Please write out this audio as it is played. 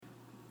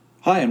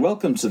Hi, and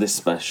welcome to this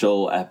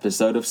special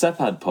episode of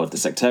SEPAD Pod, the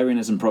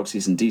Sectarianism,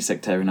 Proxies and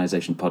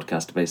Desectarianisation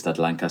podcast based at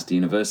Lancaster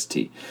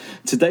University.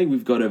 Today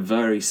we've got a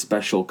very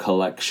special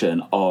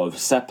collection of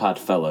SEPAD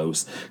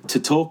fellows to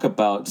talk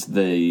about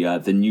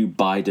the new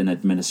Biden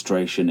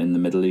administration in the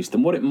Middle East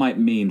and what it might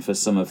mean for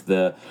some of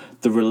the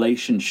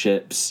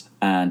relationships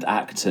and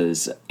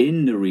actors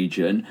in the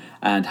region,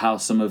 and how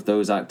some of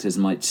those actors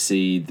might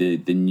see the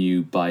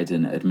new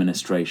Biden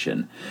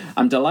administration.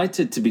 I'm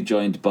delighted to be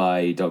joined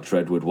by Dr.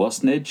 Edward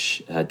Wasnich,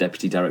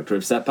 Deputy Director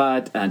of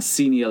SEPAD and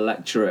Senior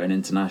Lecturer in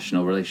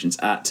International Relations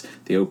at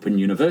the Open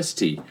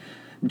University.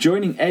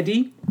 Joining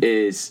Eddie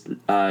is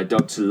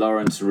Dr.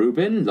 Lawrence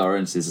Rubin.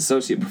 Lawrence is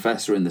Associate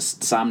Professor in the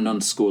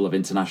Samnon School of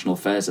International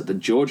Affairs at the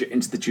Georgia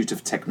Institute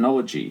of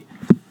Technology.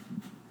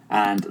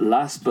 And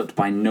last but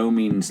by no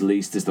means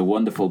least is the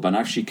wonderful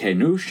Banafsheh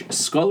Keynoush,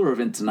 Scholar of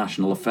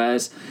International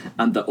Affairs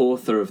and the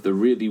author of the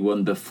really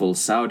wonderful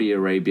Saudi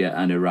Arabia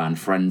and Iran,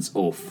 Friends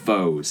or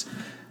Foes.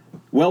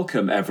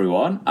 Welcome,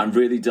 everyone. I'm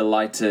really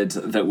delighted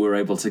that we're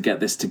able to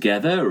get this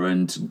together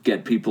and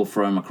get people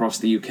from across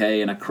the UK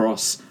and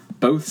across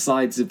both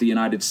sides of the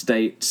United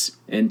States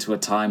into a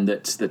time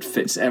that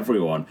fits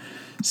everyone.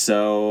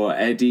 So,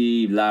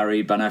 Eddie,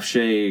 Larry,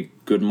 Banafsheh,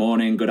 good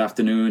morning, good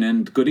afternoon,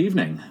 and good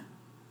evening.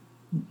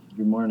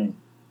 Good morning.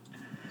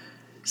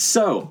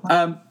 So,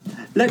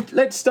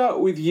 let's start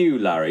with you,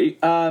 Larry.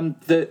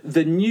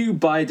 The new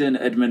Biden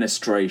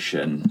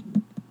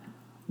administration,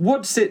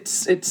 what's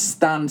its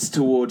stance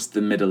towards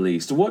the Middle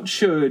East? What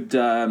should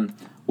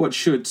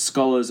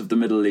scholars of the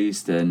Middle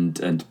East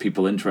and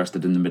people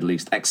interested in the Middle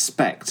East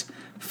expect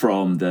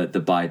from the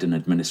Biden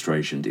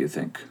administration, do you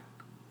think?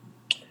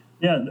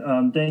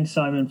 Yeah, thanks,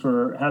 Simon,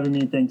 for having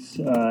me. Thanks,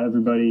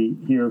 everybody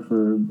here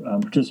for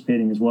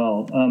participating as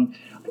well.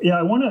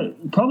 I want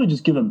to probably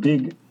just give a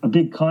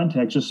big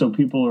context, just so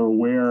people are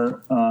aware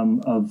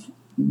of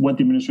what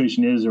the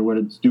administration is or what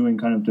it's doing,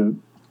 kind of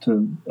to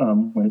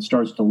when it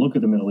starts to look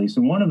at the Middle East.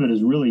 And one of it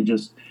is really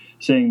just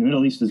saying the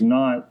Middle East is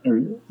not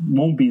or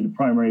won't be the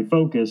primary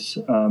focus.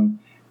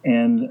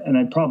 And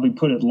I'd probably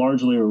put it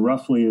largely or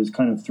roughly as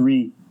kind of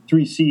three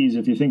C's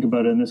if you think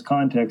about it in this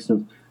context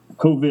of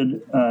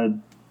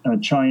COVID,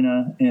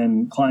 China,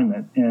 and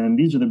climate. And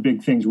these are the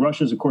big things.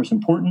 Russia is, of course,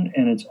 important,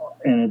 and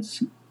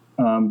it's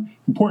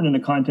important in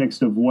the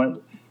context of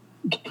what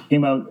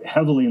came out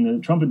heavily in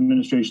the Trump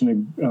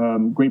administration,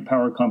 the great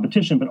power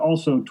competition, but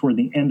also toward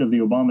the end of the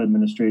Obama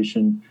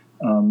administration,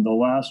 the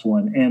last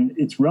one. And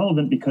it's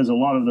relevant because a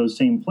lot of those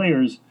same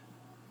players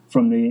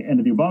from the end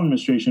of the Obama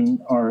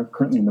administration are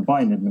currently in the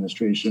Biden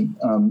administration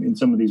in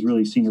some of these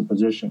really senior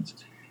positions.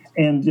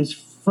 And this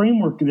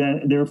framework,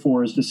 then,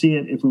 therefore, is to see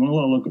it, if we want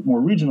to look at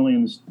more regionally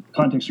in this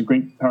context of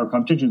great power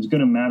competition, it's going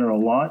to matter a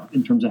lot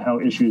in terms of how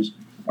issues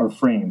are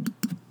framed.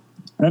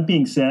 That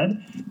being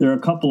said, there are a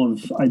couple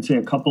of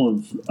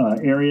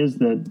areas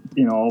that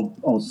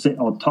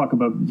I'll talk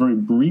about very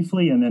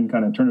briefly, and then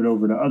kind of turn it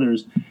over to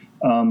others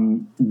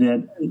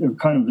that are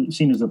kind of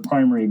seen as the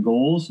primary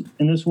goals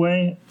in this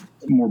way.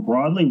 More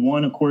broadly,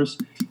 one, of course,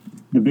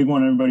 the big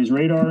one on everybody's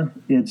radar,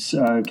 it's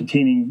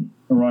containing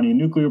Iranian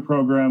nuclear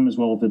program, as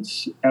well as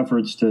its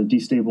efforts to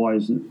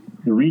destabilize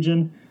the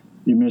region.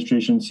 The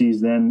administration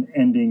sees then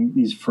ending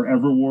these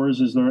forever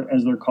wars, as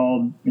they're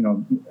called.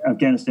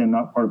 Afghanistan,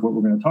 not part of what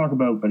we're going to talk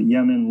about, but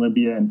Yemen,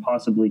 Libya, and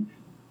possibly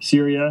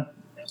Syria,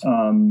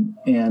 and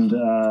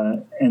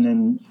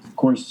then, of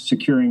course,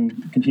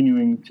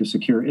 continuing to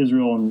secure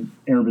Israel and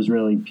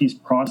Arab-Israeli peace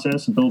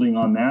process, building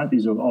on that.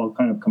 These are all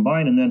kind of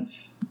combined, and then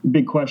the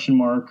big question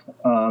mark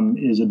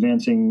is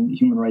advancing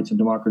human rights and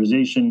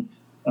democratization.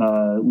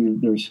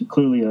 There's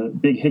clearly a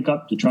big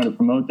hiccup to try to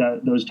promote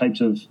that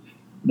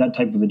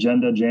type of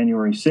agenda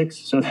January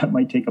 6th, so that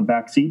might take a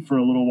back seat for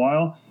a little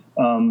while.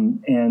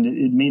 And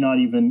it may not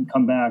even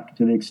come back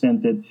to the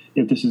extent that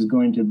if this is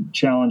going to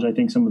challenge, I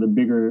think, some of the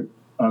bigger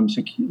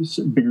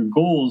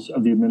goals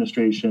of the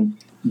administration,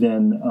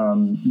 then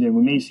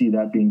we may see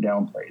that being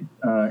downplayed.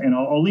 And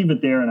I'll leave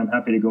it there, and I'm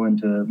happy to go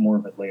into more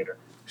of it later.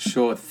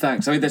 Sure,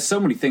 thanks. I mean, there's so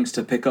many things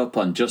to pick up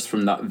on just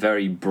from that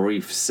very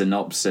brief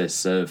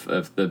synopsis of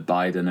the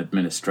Biden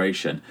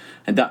administration.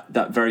 And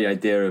that very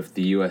idea of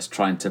the US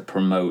trying to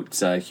promote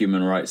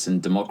human rights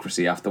and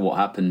democracy after what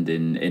happened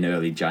in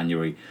early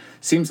January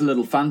seems a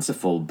little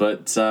fanciful,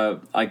 but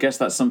I guess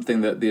that's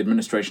something that the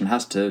administration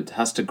has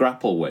to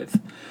grapple with.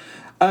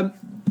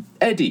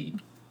 Eddie,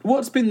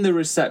 what's been the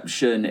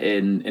reception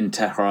in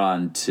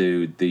Tehran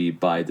to the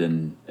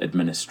Biden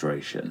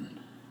administration?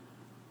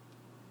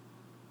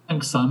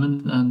 Thanks,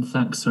 Simon, and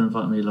thanks for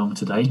inviting me along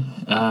today.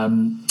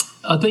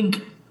 I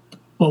think,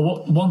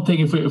 one thing,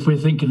 if we're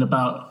thinking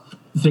about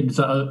things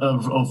that are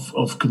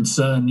of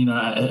concern,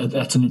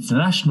 at an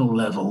international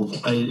level,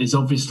 is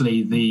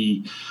obviously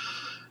the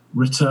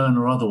return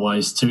or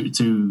otherwise to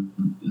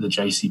the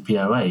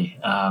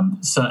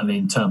JCPOA, certainly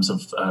in terms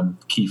of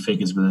key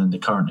figures within the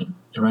current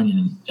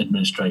Iranian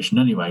administration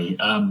anyway.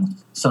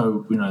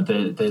 So,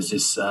 there's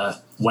this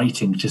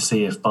waiting to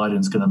see if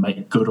Biden's going to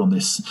make good on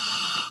this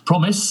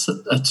promise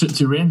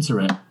to re-enter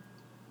it.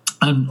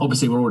 And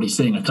obviously, we're already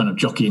seeing a kind of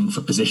jockeying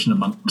for position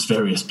amongst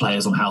various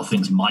players on how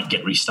things might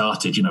get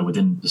restarted,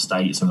 within the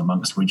States and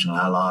amongst regional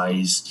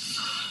allies.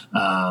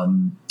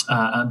 And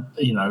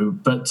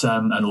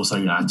also,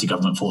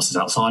 anti-government forces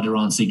outside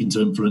Iran seeking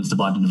to influence the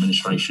Biden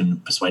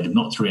administration, persuade them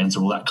not to re-enter,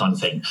 all that kind of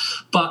thing.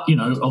 But,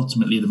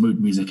 ultimately the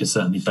mood music is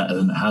certainly better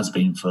than it has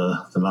been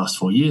for the last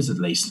 4 years, at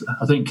least.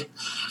 I think,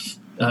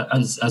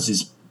 as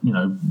is,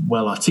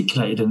 well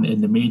articulated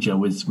in the media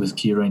with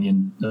key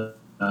Iranian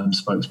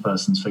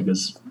spokespersons,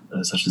 figures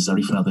such as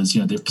Zarif and others,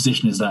 the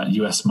position is that the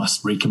US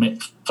must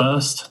recommit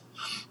first.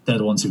 They're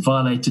the ones who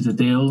violated the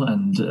deal,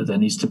 and there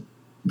needs to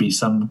be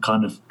some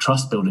kind of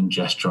trust-building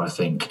gesture, I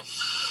think,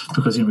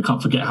 because we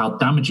can't forget how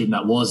damaging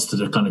that was to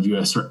the kind of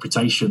US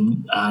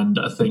reputation, and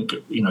I think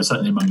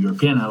certainly among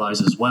European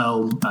allies as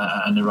well,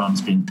 and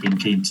Iran's been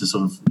keen to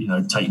sort of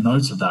take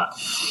note of that.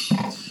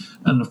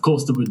 And of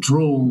course, the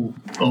withdrawal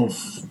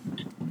of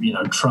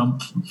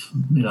Trump,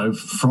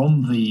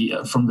 from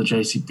the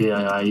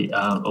JCPOA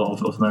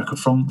of America,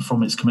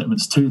 from its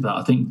commitments to that,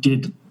 I think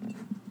did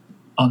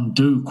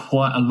undo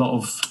quite a lot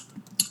of,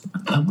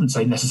 I wouldn't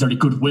say necessarily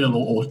goodwill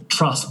or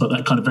trust, but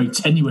that kind of very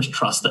tenuous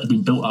trust that had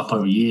been built up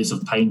over years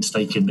of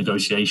painstaking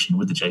negotiation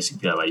with the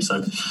JCPOA.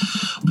 So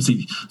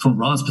obviously, from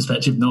Iran's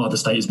perspective, no other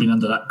state has been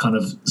under that kind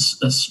of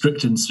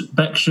strict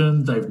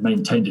inspection. They've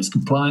maintained its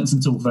compliance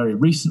until very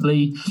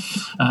recently.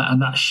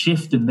 And that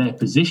shift in their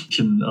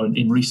position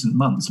in recent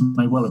months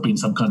may well have been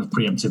some kind of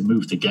preemptive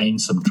move to gain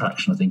some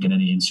traction, I think, in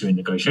any ensuing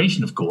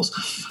negotiation, of course.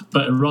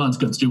 But Iran's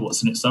going to do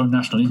what's in its own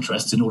national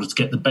interests in order to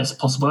get the best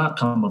possible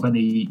outcome of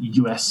any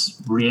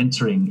US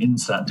re-entering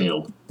into that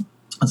deal.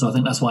 And so I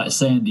think that's why it's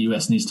saying the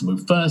US needs to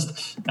move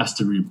first, has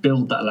to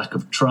rebuild that lack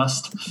of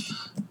trust,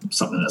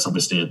 something that's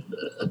obviously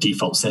a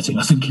default setting,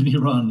 I think, in the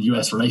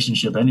Iran-US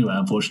relationship anyway,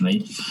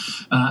 unfortunately.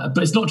 But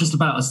it's not just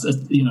about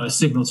a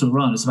signal to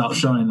Iran. It's about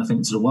showing, I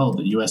think, to the world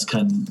that the US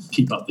can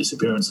keep up this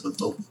appearance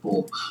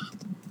or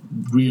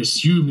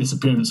reassume this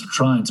appearance of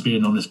trying to be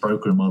an honest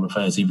broker in world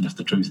affairs, even if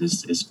the truth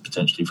is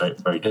potentially very,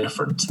 very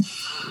different.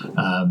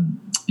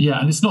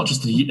 And it's not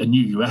just a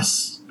new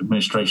US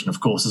administration, of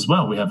course, as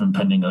well. We have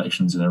impending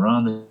elections in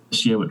Iran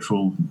this year, which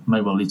may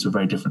well lead to a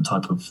very different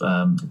type of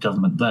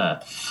government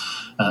there.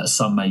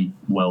 Some may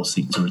well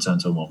seek to return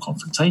to a more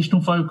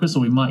confrontational focus, or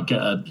we might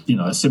get a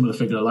similar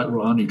figure like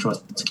Rouhani, who tries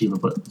to keep a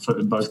foot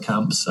in both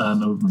camps,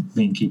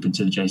 being keeping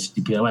to the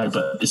JCPOA.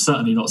 But it's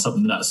certainly not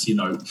something that's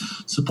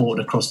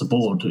supported across the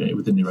board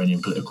within the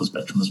Iranian political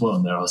spectrum as well.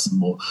 And there are some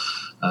more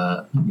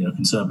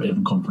conservative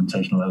and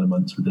confrontational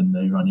elements within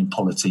the Iranian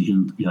polity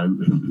who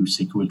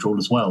seek a withdrawal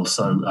as well.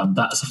 So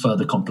that's a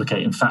further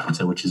complicating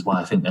factor, which is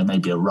why I think there may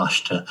be a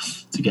rush to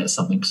get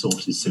something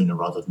sorted sooner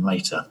rather than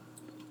later.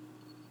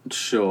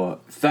 Sure.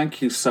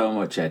 Thank you so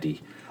much,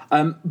 Eddie.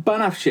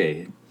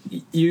 Banafsheh,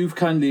 you've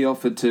kindly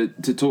offered to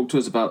talk to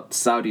us about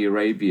Saudi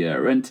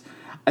Arabia, and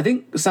I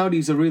think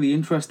Saudi's a really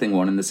interesting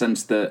one in the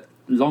sense that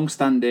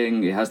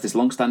it has this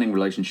long-standing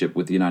relationship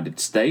with the United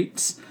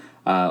States.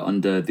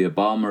 Under the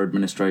Obama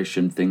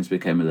administration, things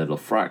became a little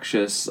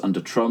fractious.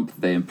 Under Trump,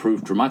 they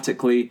improved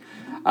dramatically.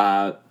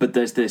 But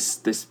there's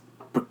this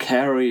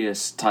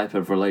precarious type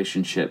of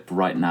relationship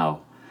right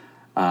now.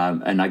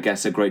 And I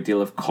guess a great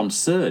deal of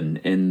concern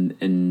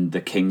in the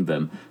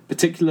kingdom,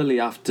 particularly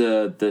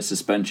after the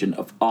suspension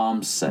of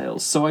arms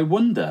sales. So I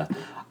wonder,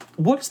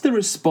 what's the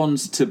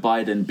response to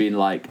Biden been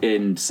like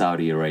in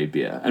Saudi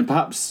Arabia and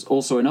perhaps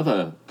also in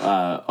other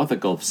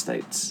Gulf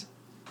states?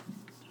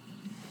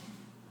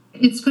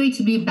 It's great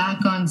to be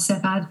back on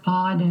Sepad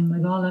Pod and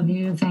with all of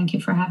you. Thank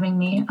you for having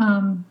me.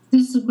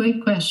 This is a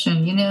great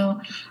question.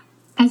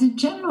 As a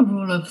general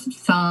rule of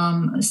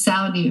thumb,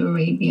 Saudi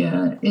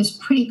Arabia is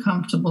pretty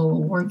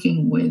comfortable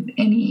working with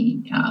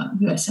any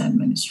U.S.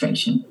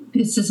 administration.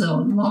 This is a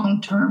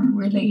long-term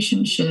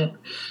relationship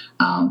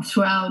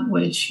throughout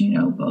which,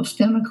 both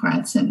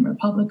Democrats and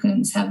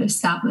Republicans have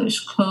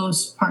established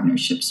close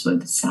partnerships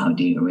with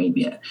Saudi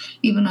Arabia,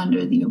 even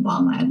under the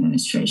Obama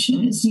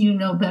administration. As you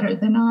know better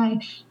than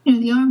I,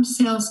 the arms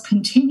sales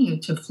continue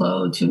to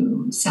flow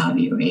to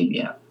Saudi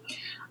Arabia.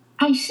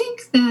 I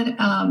think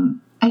that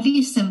at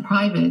least in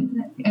private,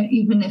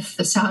 even if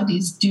the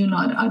Saudis do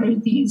not utter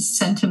these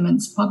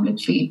sentiments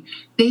publicly,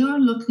 they are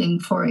looking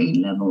for a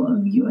level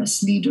of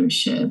U.S.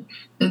 leadership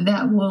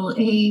that will,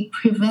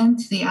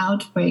 prevent the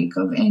outbreak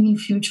of any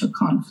future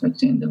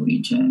conflict in the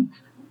region.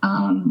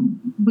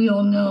 We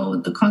all know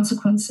the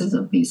consequences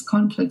of these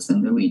conflicts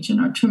in the region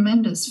are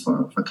tremendous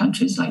for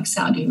countries like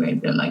Saudi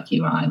Arabia, like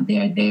Iran.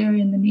 They're there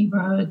in the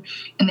neighborhood,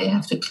 and they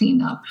have to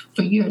clean up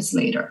for years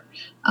later.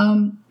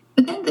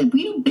 But then the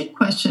real big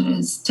question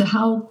is to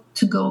how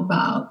to go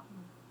about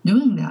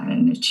doing that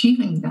and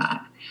achieving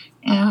that.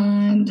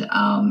 And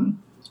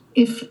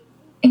if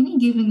any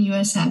given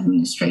U.S.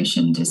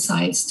 administration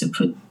decides to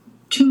put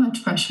too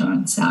much pressure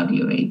on Saudi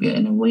Arabia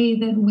in a way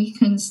that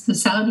weakens the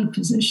Saudi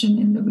position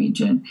in the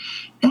region,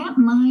 that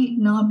might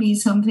not be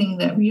something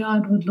that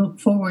Riyadh would look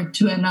forward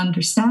to, and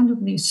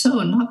understandably so,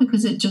 not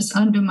because it just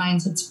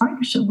undermines its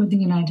partnership with the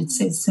United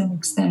States to an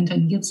extent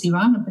and gives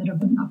Iran a bit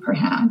of an upper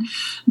hand,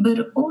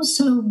 but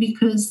also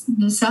because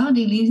the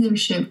Saudi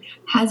leadership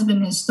has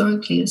been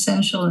historically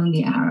essential in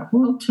the Arab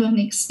world to an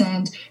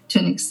extent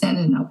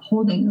in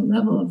upholding a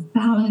level of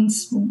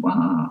balance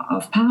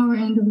of power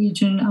in the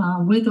region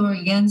with or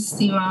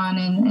against Iran,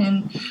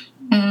 and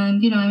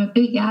I'm a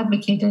big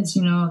advocate, as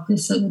you know,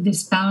 of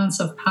this balance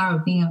of power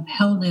being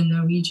upheld in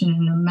the region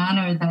in a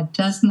manner that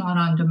does not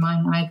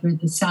undermine either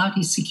the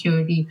Saudi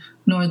security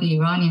nor the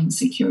Iranian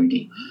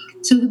security.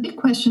 So the big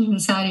question in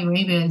Saudi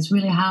Arabia is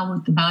really how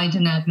would the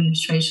Biden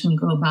administration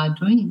go about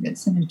doing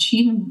this and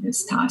achieving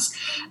this task?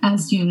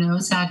 As you know,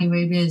 Saudi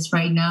Arabia is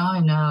right now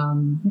in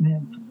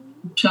a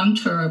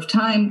juncture of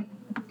time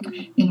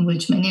in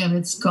which many of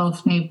its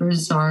Gulf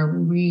neighbors are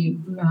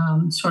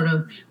sort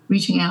of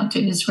reaching out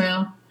to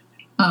Israel.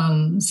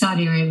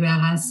 Saudi Arabia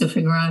has to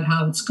figure out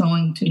how it's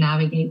going to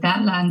navigate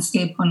that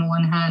landscape on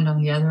one hand.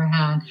 On the other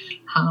hand,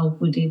 how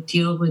would it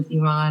deal with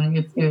Iran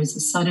if there's a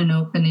sudden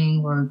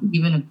opening or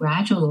even a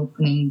gradual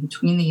opening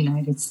between the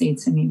United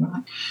States and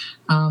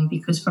Iran?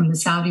 Because from the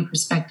Saudi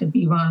perspective,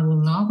 Iran will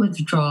not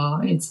withdraw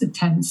its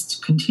attempts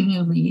to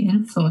continually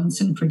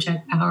influence and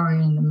project power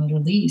in the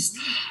Middle East.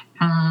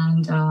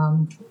 And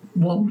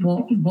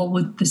what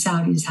would the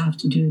Saudis have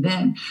to do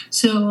then?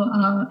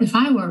 So if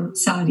I were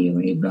Saudi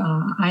Arabia,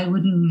 I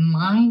wouldn't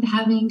mind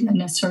having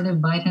an assertive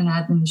Biden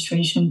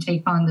administration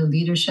take on the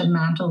leadership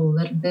mantle a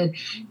little bit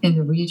in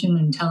the region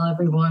and tell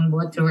everyone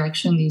what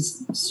direction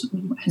these,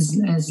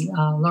 as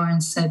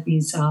Lawrence said,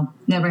 these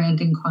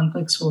never-ending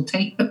conflicts will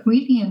take, but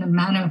really in a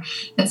manner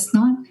that's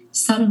not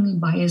suddenly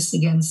biased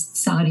against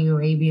Saudi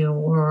Arabia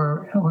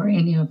or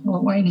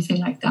anything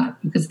like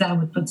that, because that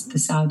would put the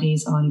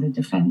Saudis on the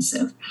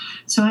defensive.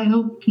 So I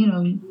hope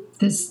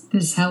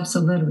this helps a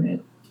little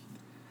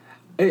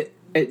bit.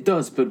 It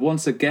does, but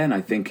once again, I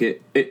think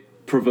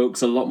it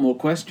provokes a lot more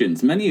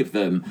questions. Many of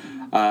them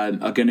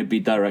are going to be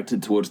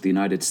directed towards the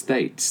United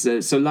States.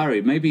 So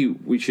Larry, maybe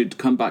we should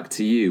come back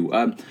to you.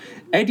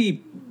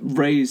 Eddie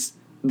raised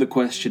the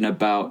question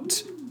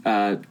about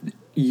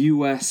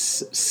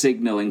US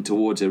signaling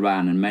towards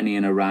Iran, and many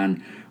in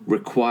Iran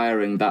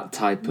requiring that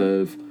type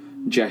of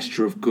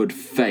gesture of good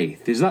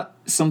faith. Is that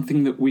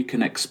something that we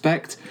can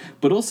expect?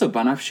 But also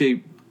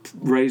Banafsheh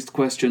raised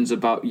questions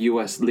about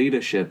US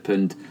leadership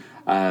and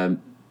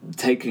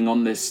taking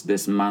on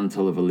this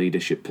mantle of a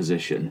leadership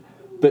position.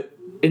 But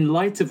in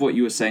light of what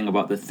you were saying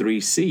about the 3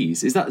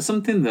 C's, is that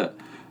something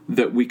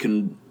that we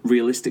can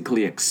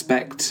realistically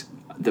expect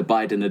the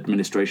Biden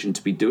administration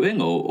to be doing,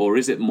 or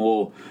is it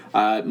more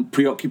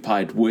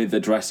preoccupied with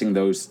addressing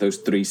those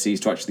 3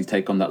 C's to actually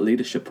take on that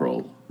leadership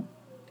role?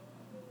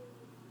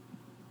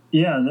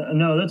 Yeah,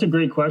 no, that's a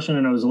great question,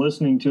 and I was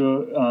listening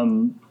to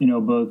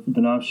both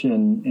Banafsheh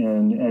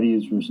and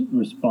Eddie's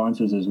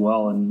responses as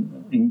well,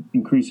 and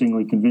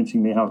increasingly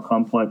convincing me how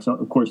complex,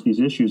 of course, these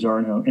issues are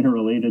and how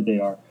interrelated they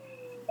are.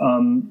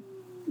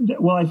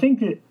 Well, I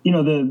think that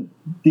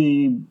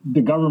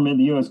the government,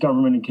 the U.S.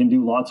 government, can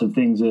do lots of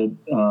things at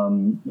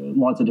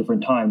lots of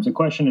different times. The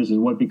question is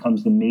what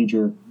becomes the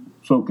major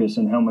focus,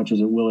 and how much is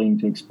it willing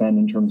to expend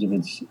in terms of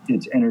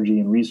its energy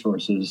and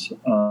resources.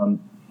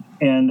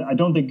 And I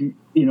don't think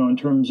in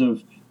terms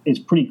of, it's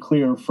pretty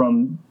clear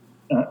from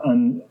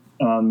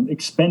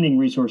expending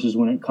resources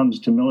when it comes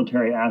to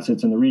military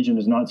assets in the region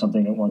is not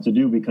something it wants to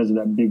do because of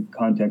that big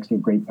context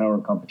of great power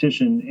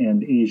competition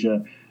and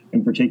Asia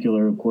in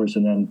particular, of course,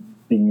 and then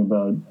thinking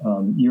about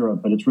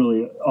Europe, but it's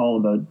really all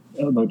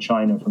about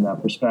China from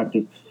that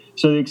perspective.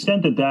 So the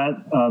extent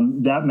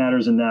that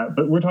matters in that,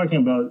 but we're talking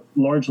about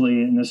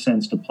largely in this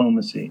sense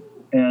diplomacy,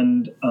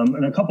 and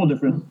a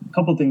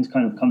couple things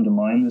kind of come to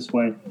mind this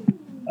way.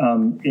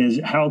 Is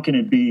how can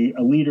it be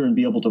a leader and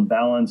be able to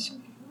balance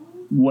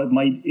what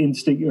might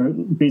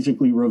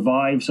basically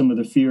revive some of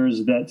the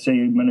fears that, say,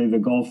 many of the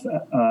Gulf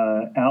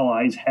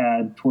allies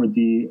had toward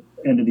the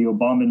end of the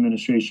Obama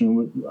administration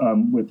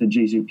with the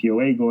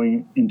JCPOA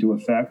going into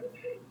effect,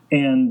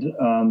 and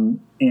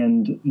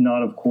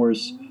not, of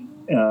course,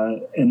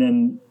 and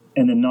then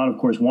not, of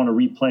course, want to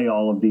replay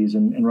all of these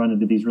and run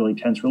into these really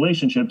tense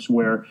relationships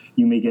where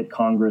you may get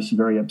Congress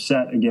very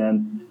upset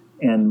again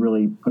and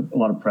really put a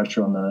lot of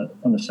pressure on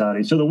the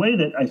Saudis. So the way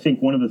that I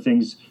think one of the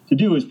things to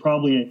do is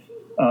probably,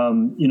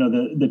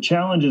 the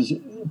challenge is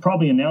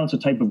probably announce a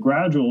type of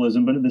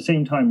gradualism, but at the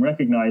same time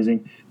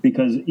recognizing,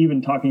 because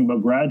even talking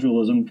about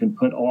gradualism can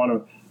put a lot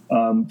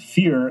of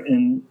fear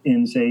in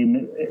say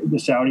the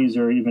Saudis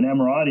or even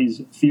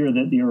Emiratis fear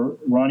that the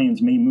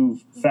Iranians may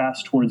move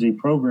fast towards a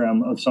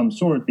program of some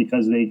sort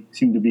because they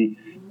seem to be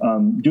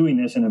doing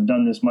this and have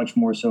done this much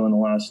more so in the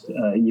last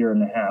year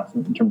and a half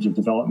in terms of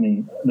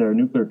developing their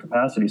nuclear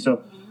capacity.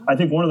 So I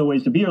think one of the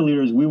ways to be our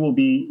leaders, we will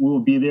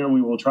be there.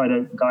 We will try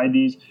to guide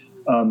these.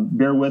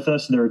 bear with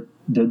us. There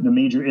the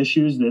major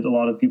issues that a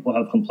lot of people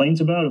have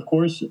complaints about, of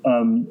course,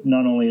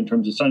 not only in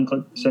terms of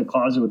sunset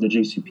clause with the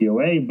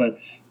JCPOA, but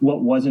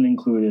what wasn't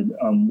included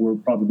were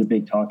probably the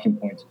big talking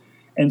points.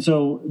 And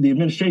so the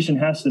administration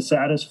has to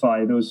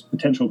satisfy those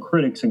potential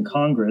critics in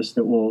Congress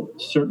that will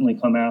certainly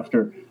come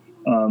after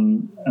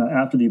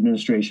the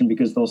administration,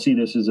 because they'll see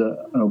this as an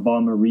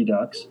Obama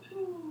redux.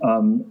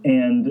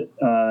 And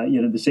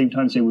yet at the same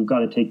time say we've got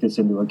to take this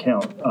into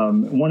account.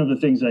 One of the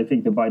things that I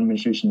think the Biden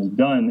administration has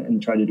done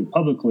and tried to do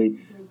publicly,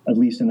 at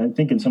least, and I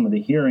think in some of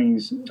the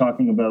hearings,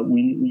 talking about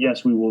we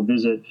will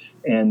visit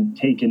and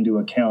take into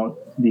account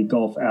the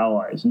Gulf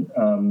allies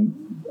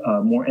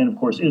more, and of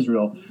course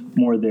Israel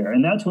more there.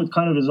 And that's what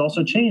kind of has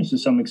also changed to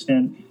some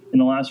extent in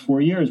the last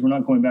 4 years. We're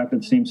not going back to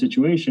the same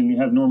situation. You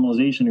have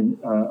normalization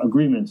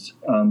agreements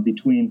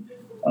between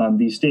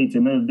these states.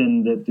 It may have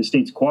been that the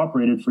states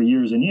cooperated for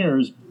years and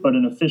years, but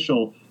an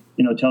official,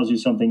 tells you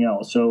something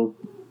else. So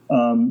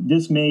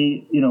this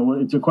may,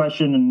 it's a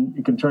question, and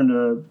you can turn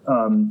to,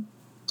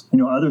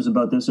 others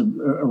about this, of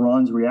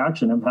Iran's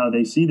reaction of how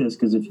they see this.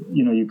 Because if,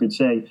 you could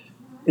say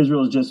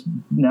Israel is just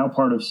now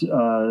part of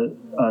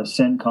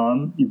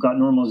CENTCOM. You've got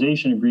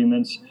normalization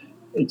agreements.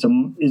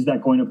 Is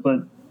that going to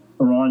put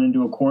Iran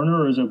into a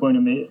corner, or is it going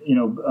to make,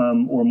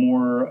 or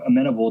more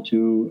amenable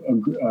to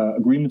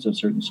agreements of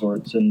certain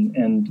sorts?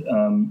 Anyway,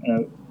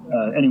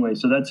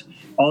 so that's,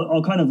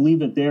 I'll kind of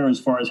leave it there as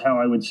far as how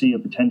I would see a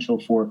potential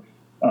for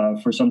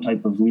some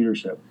type of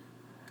leadership.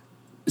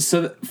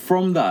 So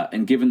from that,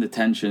 and given the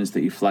tensions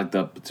that you flagged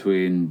up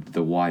between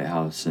the White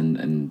House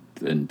and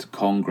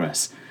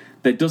Congress,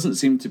 there doesn't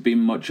seem to be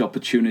much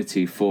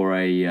opportunity for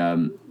a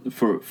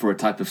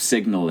type of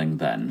signaling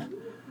then,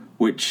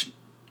 which,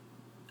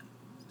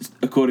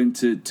 according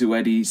to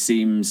Eddie,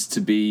 seems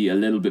to be a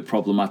little bit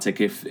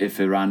problematic if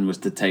Iran was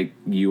to take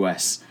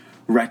US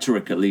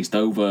rhetoric, at least,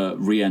 over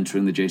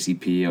re-entering the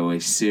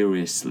JCPOA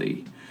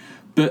seriously.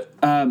 But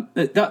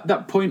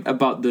that point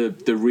about the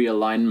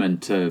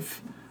realignment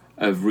of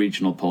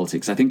regional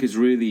politics, I think, is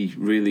really,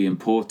 really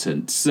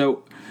important.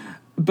 So,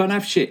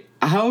 Banafsheh,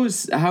 how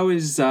is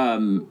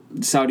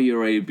Saudi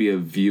Arabia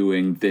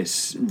viewing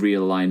this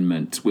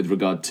realignment with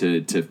regard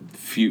to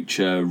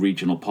future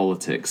regional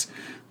politics?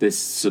 This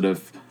sort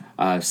of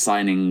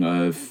signing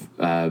of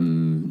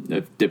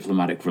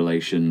diplomatic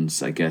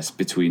relations, I guess,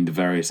 between the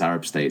various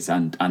Arab states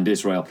and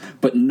Israel,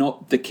 but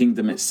not the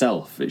kingdom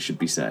itself, it should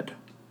be said.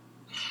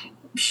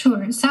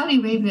 Sure. Saudi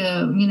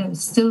Arabia,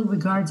 still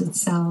regards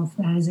itself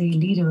as a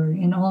leader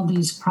in all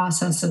these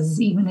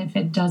processes, even if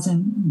it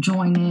doesn't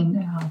join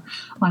in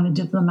on the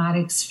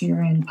diplomatic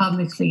sphere and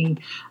publicly.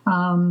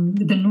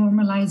 The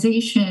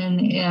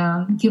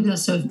normalization gives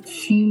us a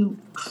few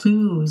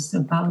clues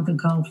about the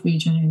Gulf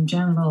region in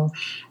general,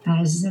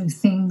 as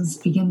things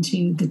begin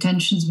to, the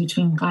tensions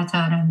between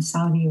Qatar and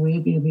Saudi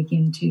Arabia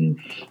begin to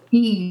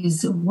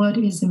ease. What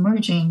is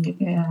emerging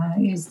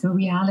is the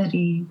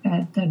reality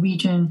that the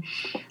region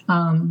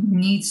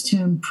needs to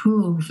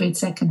improve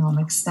its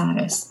economic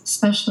status,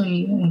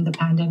 especially in the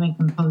pandemic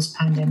and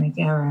post-pandemic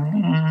era.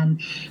 And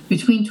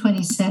between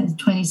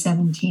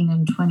 2017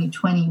 and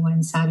 2020,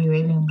 when Saudi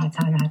Arabia and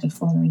Qatar had a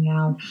falling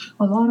out,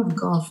 a lot of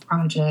Gulf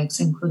projects,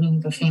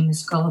 including the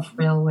famous Gulf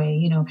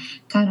Railway,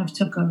 kind of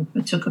took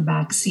a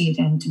back seat.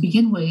 And to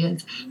begin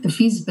with, the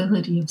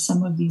feasibility of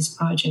some of these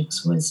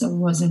projects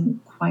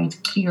wasn't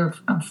quite clear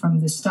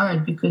from the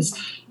start, because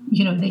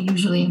they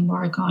usually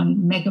embark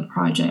on mega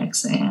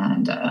projects,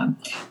 and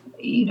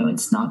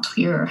it's not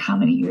clear how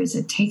many years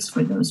it takes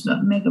for those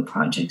mega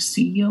projects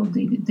to yield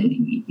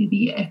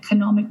the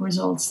economic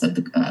results that,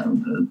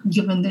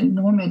 given the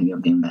enormity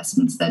of the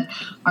investments that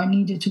are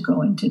needed to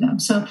go into them.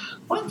 So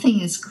one thing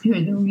is clear: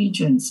 the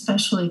region,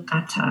 especially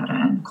Qatar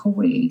and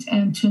Kuwait,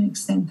 and to an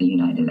extent the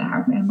United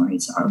Arab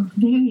Emirates, are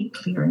very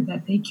clear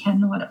that they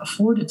cannot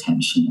afford a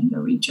tension in the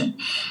region,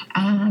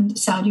 and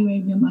Saudi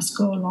Arabia must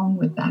go along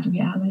with that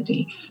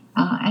reality,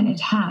 and it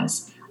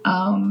has.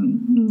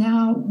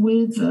 Now,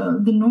 with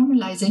the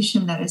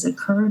normalization that has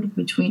occurred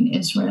between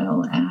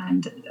Israel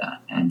and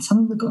some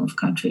of the Gulf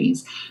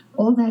countries,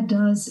 all that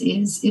does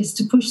is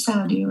to push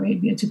Saudi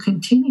Arabia to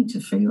continue to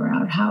figure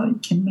out how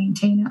it can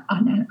maintain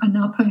an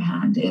upper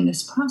hand in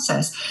this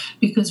process,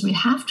 because we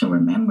have to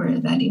remember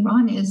that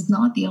Iran is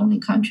not the only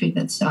country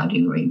that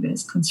Saudi Arabia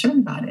is concerned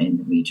about in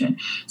the region.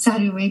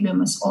 Saudi Arabia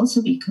must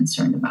also be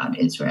concerned about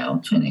Israel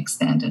to an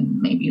extent, and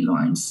maybe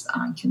Lawrence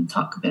can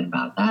talk a bit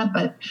about that,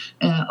 but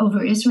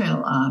over Israel,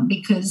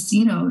 because,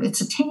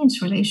 it's a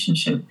tenuous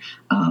relationship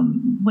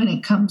when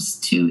it comes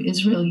to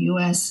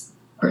Israel-U.S.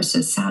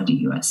 versus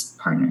Saudi-U.S.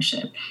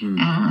 partnership.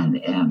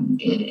 And,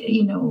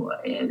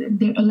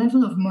 a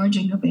level of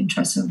merging of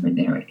interests over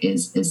there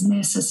is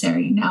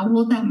necessary. Now,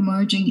 will that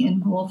merging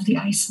involve the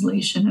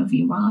isolation of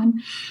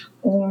Iran,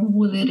 or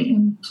will it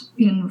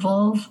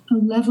involve a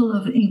level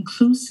of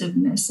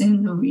inclusiveness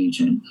in the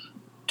region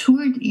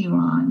toward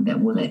Iran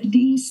that will at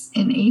least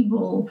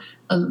enable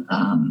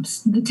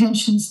the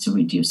tensions to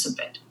reduce a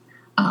bit?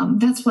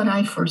 That's what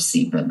I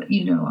foresee, but,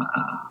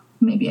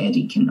 maybe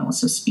Eddie can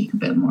also speak a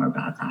bit more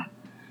about that.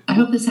 I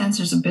hope this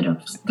answers a bit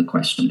of the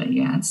question that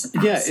you asked.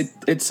 Yeah,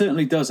 it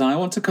certainly does. And I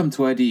want to come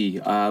to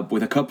Eddie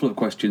with a couple of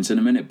questions in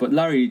a minute. But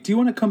Larry, do you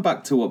want to come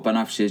back to what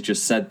Banafsheh has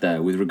just said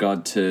there with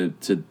regard to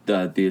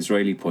the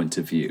Israeli point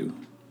of view?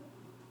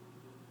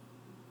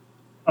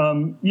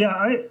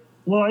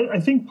 I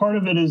think part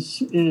of it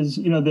is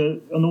on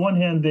the one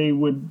hand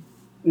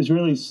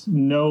Israelis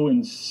know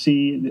and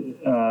see the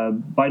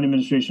Biden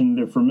administration.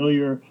 They're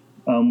familiar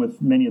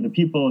with many of the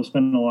people, have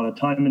spent a lot of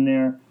time in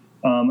there.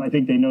 I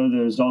think they know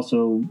there's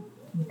also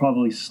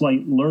probably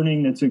slight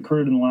learning that's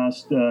occurred in the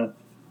last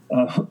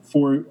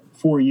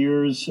 4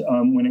 years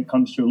when it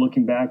comes to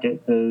looking back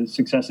at the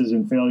successes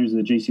and failures of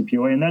the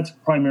JCPOA, and that's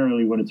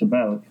primarily what it's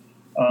about.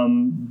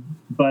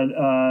 But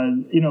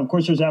of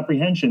course, there's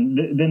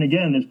apprehension. Then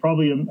again, there's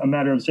probably a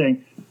matter of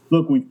saying,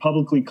 look, we've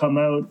publicly come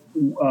out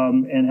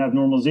and have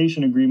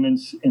normalization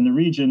agreements in the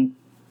region,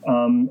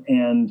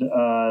 and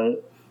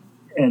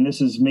this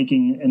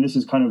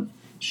is kind of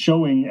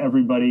showing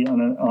everybody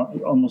on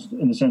almost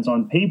in a sense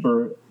on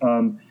paper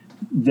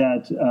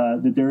that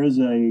there is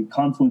a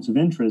confluence of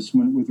interest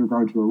with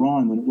regard to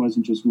Iran, when it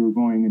wasn't just we were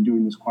going and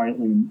doing this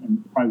quietly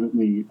and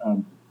privately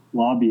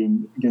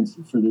lobbying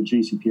for the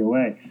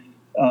JCPOA.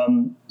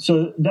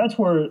 So that's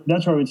where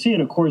I would see it.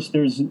 Of course,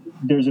 there's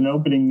an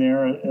opening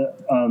there.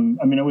 I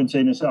would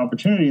say this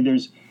opportunity.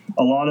 There's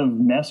a lot of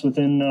mess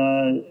within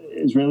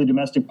Israeli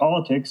domestic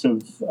politics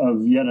of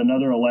yet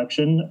another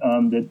election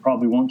that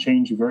probably won't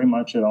change very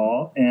much at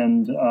all.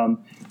 And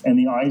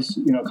the ice,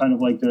 kind of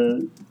like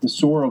the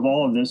sore of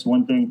all of this.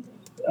 One thing,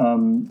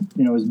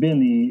 has been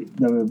the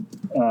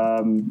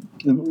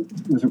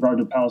with regard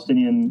to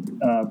Palestinian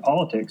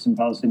politics and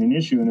Palestinian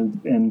issue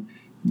and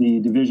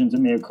the divisions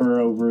that may occur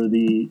over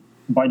the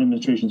Biden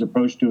administration's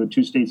approach to a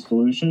two-state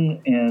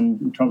solution, and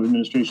the Trump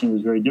administration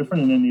was very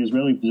different, and then the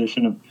Israeli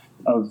position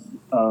of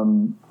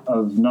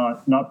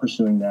not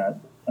pursuing that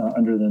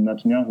under the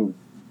Netanyahu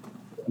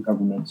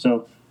government.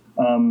 So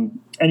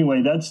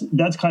anyway,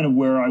 that's kind of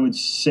where I would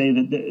say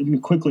that you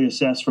quickly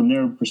assess from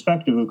their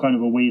perspective of kind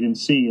of a wait and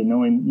see, and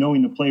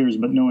knowing the players,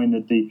 but knowing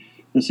that a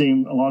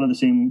lot of the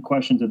same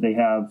questions that they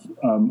have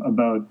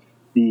about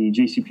the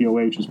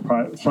JCPOA, which is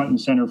front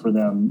and center for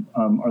them,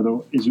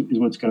 is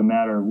what's going to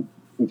matter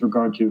with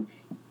regard to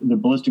the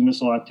ballistic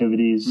missile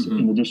activities,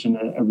 in addition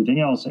to everything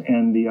else,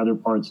 and the other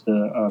parts,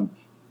 the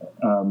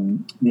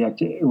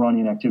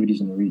Iranian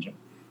activities in the region.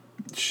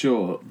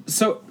 Sure.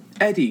 So,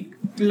 Eddie,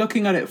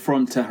 looking at it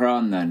from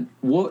Tehran, then,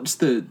 what's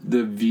the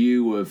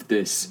view of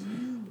this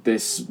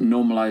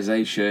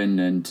normalization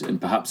and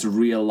perhaps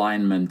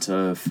realignment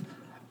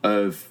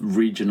of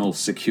regional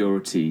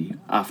security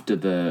after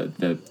the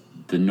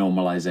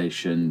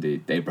normalization, the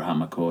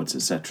Abraham Accords,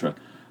 etc.?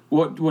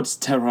 What's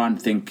Tehran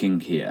thinking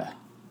here?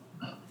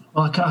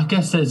 Well, I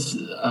guess there's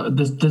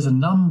a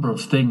number of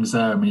things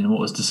there. I mean, what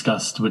was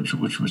discussed, which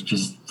was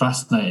just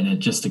fascinating. It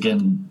just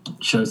again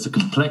shows the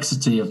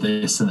complexity of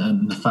this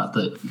and the fact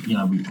that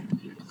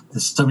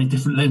there's so many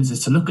different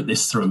lenses to look at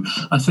this through.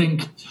 I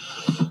think,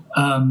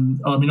 on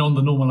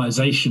the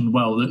normalization,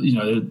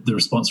 the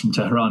response from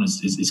Tehran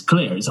is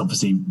clear. It's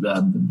obviously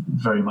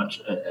very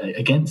much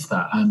against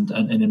that, and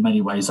in many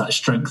ways that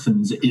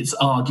strengthens its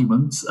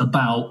arguments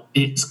about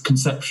its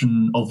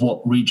conception of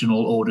what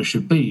regional order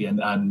should be and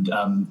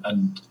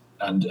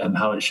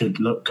how it should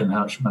look and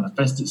how it should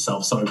manifest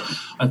itself. So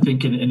I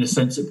think in a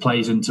sense it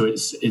plays into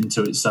its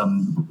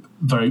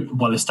very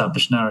well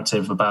established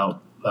narrative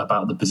about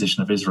the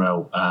position of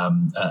Israel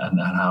and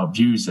how it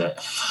views it.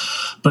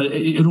 But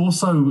it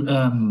also,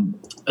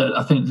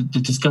 I think the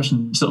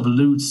discussion sort of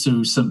alludes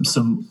to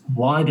some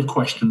wider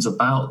questions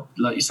about,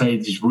 like you say,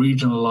 these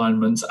regional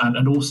alignments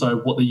and also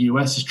what the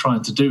US is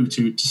trying to do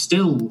to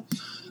still,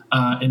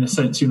 in a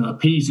sense,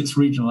 appease its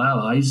regional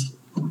allies,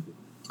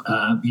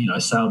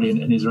 Saudi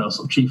and Israel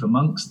sort of chief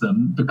amongst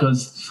them,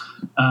 because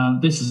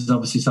this is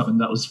obviously something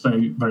that was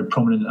very, very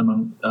prominent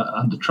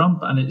under Trump,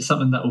 and it's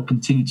something that will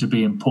continue to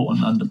be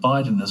important under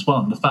Biden as well.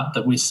 And the fact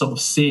that we're sort of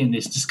seeing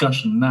this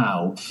discussion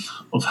now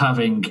of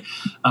having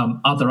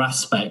other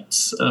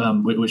aspects,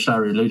 which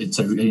Larry alluded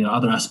to,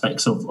 other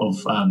aspects of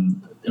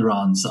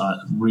Iran's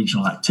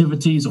regional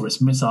activities or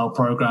its missile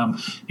program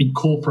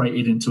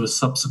incorporated into a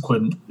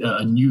subsequent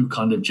a new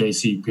kind of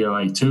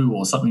JCPOA2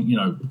 or something,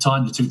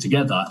 tying the two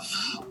together.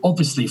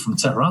 Obviously, from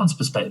Tehran's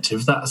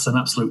perspective, that's an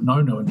absolute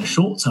no-no in the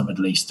short term, at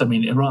least. I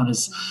mean, Iran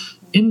has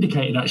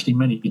indicated actually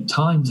many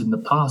times in the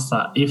past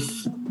that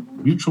if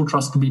mutual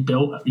trust can be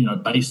built,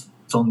 based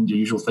on the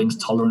usual things,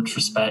 tolerance,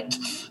 respect,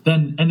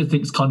 then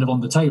anything's kind of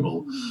on the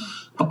table.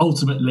 But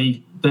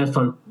ultimately, their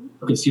focus,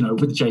 with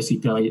the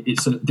JCPOA,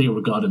 it's a deal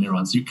regarding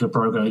Iran's nuclear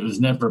program. It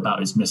was never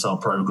about its missile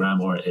program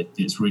or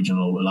its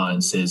regional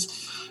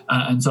alliances.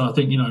 And so I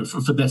think,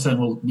 for they're saying,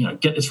 well,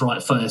 get this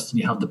right first, and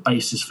you have the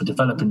basis for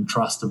developing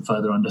trust and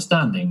further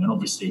understanding. And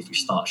obviously, if you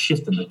start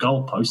shifting the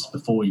goalposts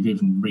before you've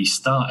even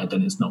restarted,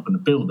 then it's not going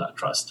to build that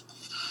trust.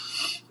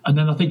 And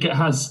then I think it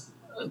has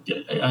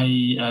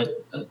a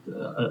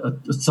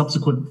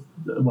subsequent,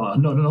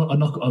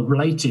 a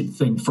related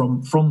thing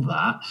from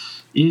that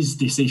is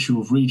this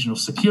issue of regional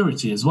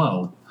security as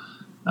well.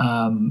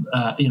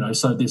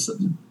 So this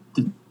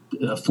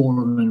a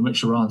forum in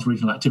which Iran's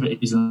regional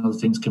activities and other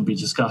things can be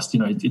discussed,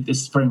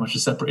 it's very much a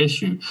separate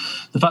issue.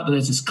 The fact that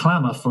there's this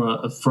clamour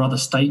for other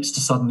states to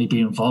suddenly be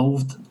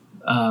involved,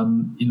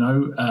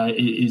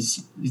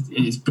 is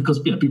because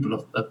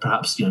people are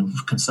perhaps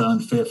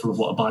concerned, fearful of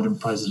what a Biden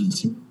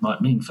presidency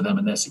might mean for them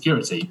and their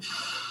security.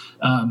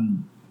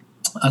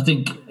 I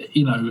think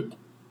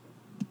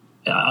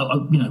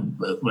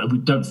we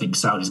don't think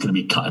Saudi is going to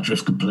be cut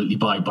adrift completely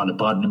by the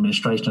Biden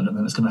administration. I don't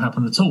think that's going to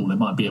happen at all. There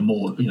might be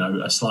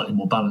a slightly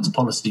more balanced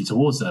policy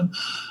towards them.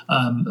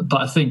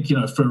 But I think,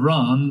 for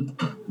Iran,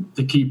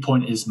 the key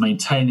point is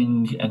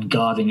maintaining and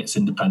guarding its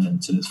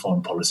independence and its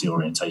foreign policy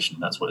orientation.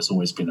 That's what it's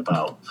always been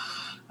about.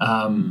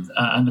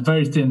 And the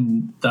very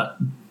thing that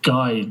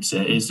guides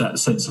it is that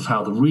sense of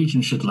how the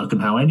region should look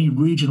and how any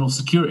regional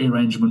security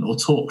arrangement or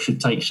talk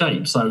should take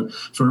shape. So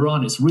for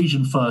Iran, it's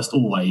region first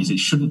always. It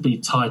shouldn't be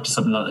tied to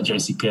something like the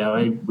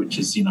JCPOA, which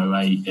is,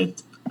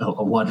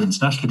 a wider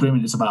international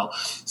agreement. It's about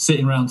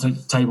sitting around a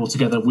table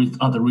together with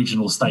other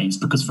regional states,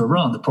 because for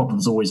Iran, the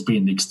problem's always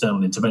been the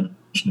external intervention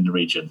in the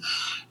region.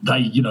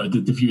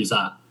 The view is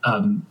that,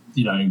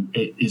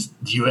 it is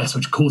the US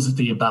which causes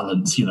the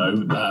imbalance,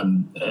 and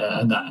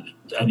that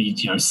any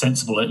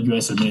sensible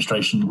US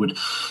administration would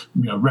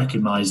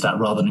recognize that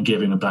rather than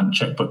giving a blank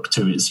checkbook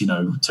to its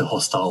to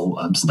hostile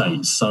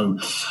states. So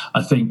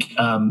I think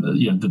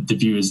the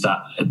view is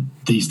that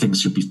these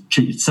things should be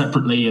treated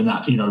separately, and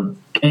that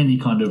any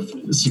kind of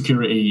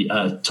security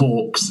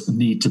talks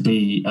need to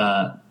be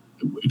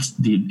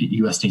the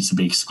US needs to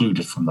be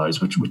excluded from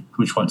those, which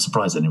won't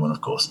surprise anyone,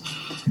 of course.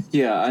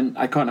 Yeah, and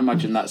I can't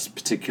imagine that's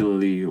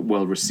particularly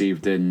well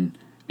received in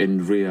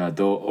Riyadh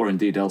or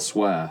indeed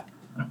elsewhere.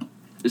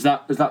 Is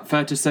that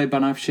fair to say,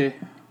 Banafsheh?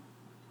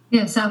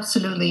 Yes,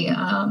 absolutely.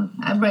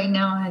 Right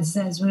now,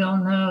 as we all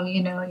know,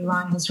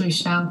 Iran has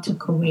reached out to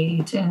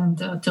Kuwait and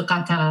to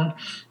Qatar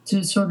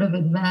to sort of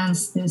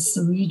advance this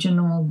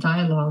regional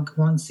dialogue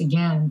once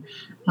again.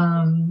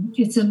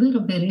 It's a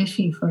little bit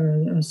iffy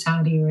for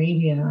Saudi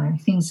Arabia. I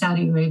think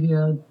Saudi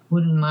Arabia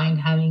wouldn't mind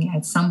having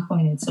at some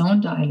point its own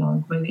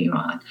dialogue with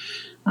Iran.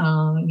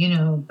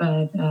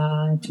 But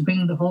to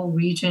bring the whole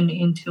region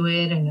into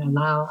it and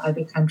allow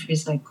other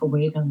countries like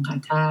Kuwait and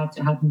Qatar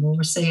to have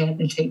more say at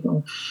the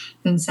table,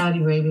 then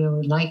Saudi Arabia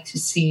would like to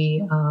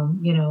see,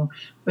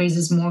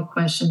 raises more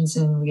questions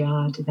in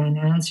Riyadh than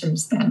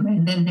answers them.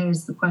 And then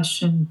there's the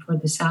question for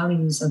the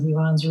Saudis of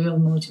Iran's real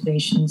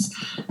motivations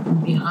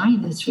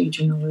behind this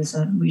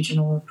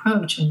regional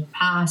approach. In the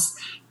past,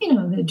 the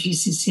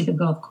GCC, the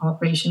Gulf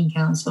Cooperation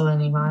Council,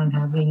 and Iran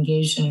have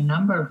engaged in a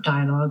number of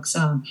dialogues,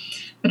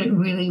 but it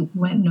really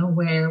went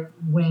nowhere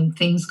when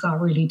things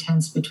got really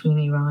tense between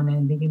Iran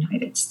and the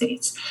United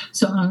States.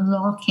 So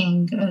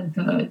unlocking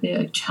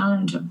the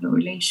challenge of the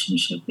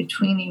relationship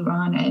between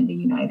Iran and the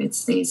United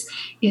States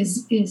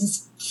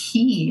is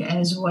key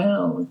as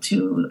well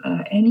to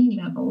any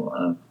level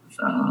of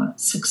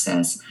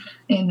success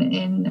in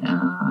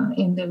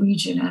the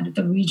region and at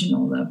the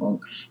regional level.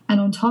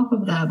 And on top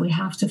of that, we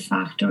have to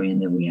factor in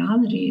the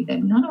reality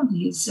that none of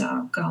these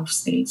Gulf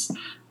states,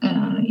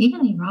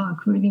 even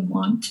Iraq, really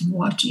want to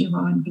watch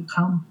Iran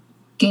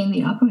gain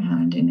the upper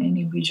hand in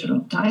any regional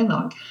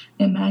dialogue.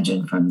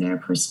 Imagine from their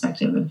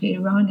perspective, if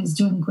Iran is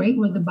doing great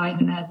with the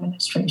Biden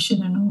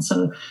administration and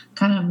also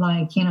kind of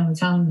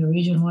telling the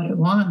region what it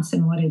wants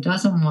and what it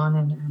doesn't want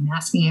and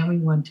asking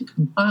everyone to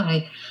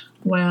comply.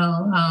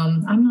 Well,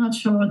 I'm not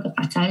sure the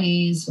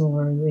Qataris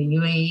or the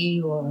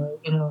UAE or,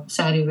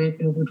 Saudi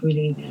Arabia would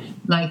really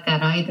like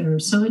that either.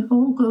 So it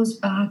all goes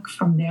back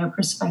from their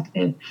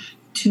perspective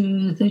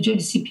to the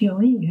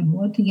JCPOA and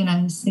what the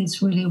United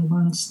States really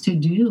wants to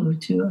do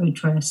to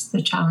address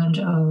the challenge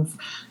of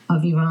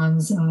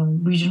Iran's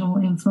regional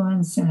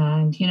influence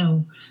and,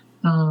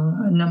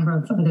 a number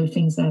of other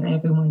things that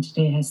everyone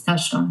today has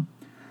touched on.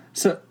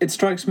 So it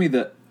strikes me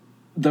that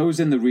those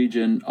in the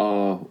region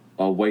are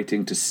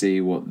waiting to see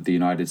what the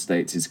United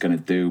States is going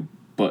to do,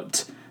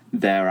 but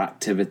their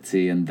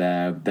activity and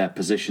their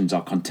positions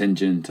are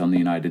contingent on the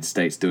United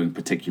States doing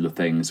particular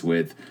things,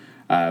 with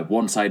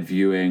one side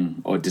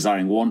viewing or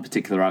desiring one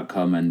particular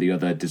outcome and the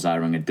other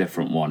desiring a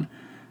different one.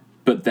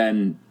 But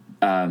then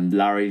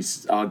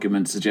Larry's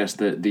argument suggests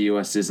that the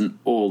US isn't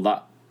all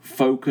that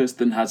focused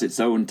and has its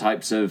own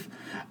types of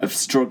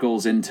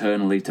struggles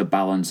internally to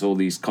balance all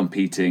these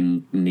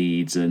competing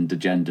needs and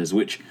agendas,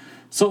 which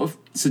sort of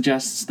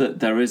suggests that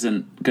there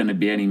isn't going to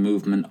be any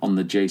movement on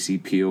the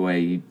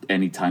JCPOA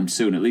anytime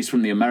soon, at least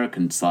from the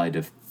American side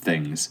of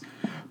things.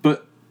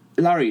 But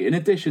Larry, in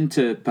addition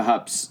to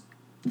perhaps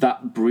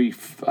that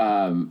brief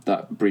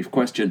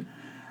question,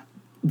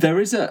 there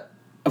is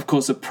of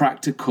course a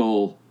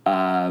practical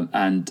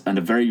and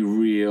a very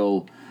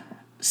real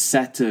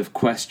set of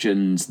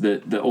questions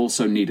that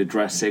also need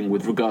addressing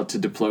with regard to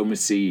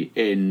diplomacy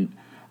in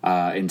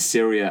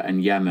Syria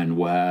and Yemen,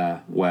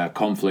 where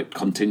conflict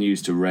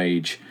continues to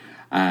rage,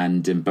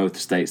 and in both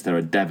states there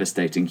are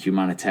devastating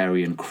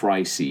humanitarian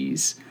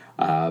crises,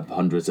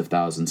 hundreds of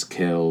thousands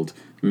killed,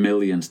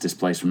 millions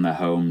displaced from their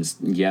homes,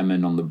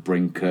 Yemen on the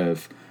brink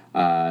of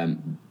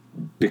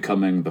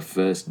becoming the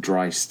first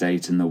dry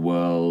state in the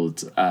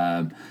world.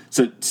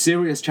 So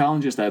serious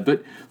challenges there.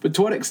 But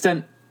to what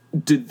extent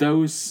did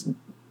those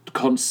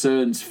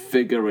concerns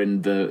figure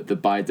in the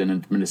Biden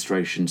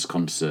administration's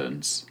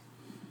concerns?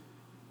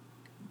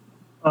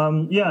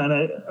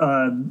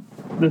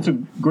 That's a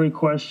great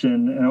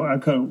question. And I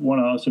kind of want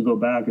to also go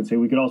back and say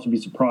we could also be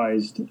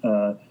surprised,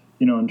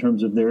 in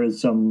terms of there is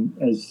some,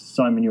 as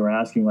Simon, you were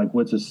asking, like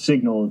what's a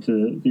signal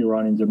to the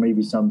Iranians? There may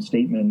be some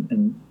statement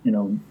and,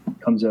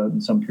 comes out in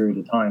some period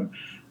of time.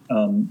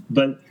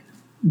 But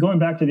going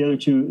back to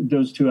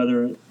those two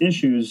other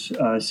issues,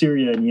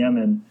 Syria and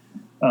Yemen,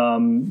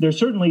 there's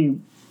certainly,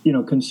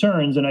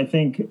 concerns. And I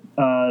think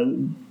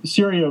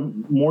Syria,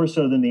 more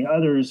so than the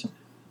others,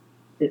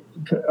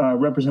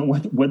 represent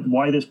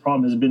why this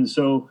problem has been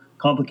so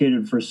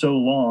complicated for so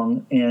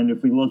long. And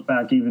if we look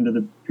back even to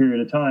the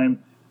period of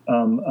time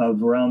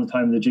of around the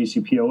time of the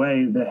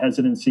JCPOA, the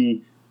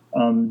hesitancy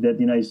that the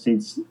United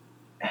States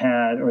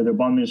had, or the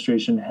Obama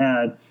administration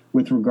had,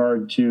 with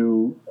regard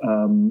to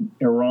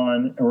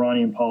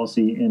Iranian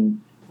policy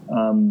in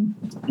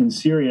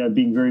Syria,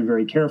 being very,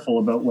 very careful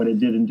about what it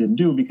did and didn't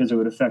do because it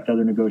would affect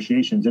other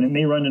negotiations. And it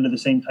may run into the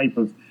same type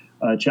of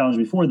challenge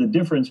before. The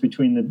difference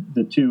between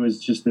the two is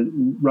just the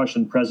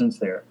Russian presence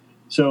there.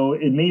 So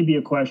it may be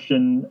a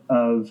question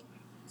of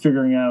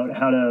figuring out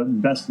how to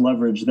best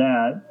leverage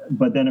that.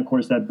 But then, of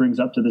course, that brings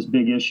up to this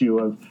big issue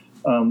of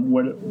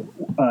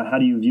how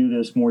do you view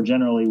this more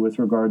generally with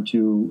regard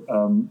to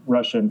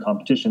Russia and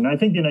competition? And I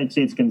think the United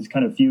States can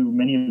kind of view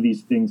many of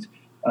these things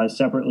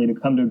separately to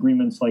come to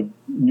agreements like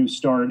New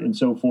START and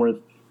so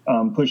forth,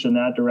 push in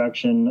that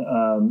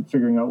direction,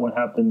 figuring out what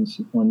happens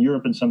when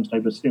Europe in some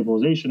type of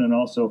stabilization, and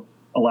also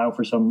allow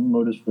for some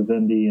modus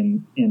vivendi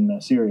in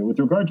Syria. With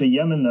regard to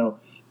Yemen, though,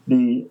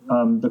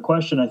 the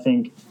question, I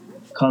think,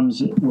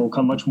 will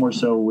come much more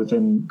so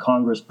within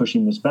Congress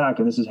pushing this back,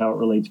 and this is how it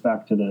relates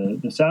back to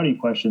the Saudi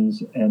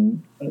questions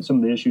and some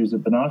of the issues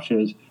that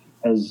Banafsheh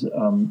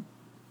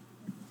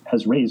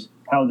has raised,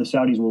 how the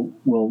Saudis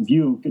will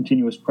view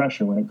continuous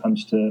pressure when it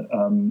comes to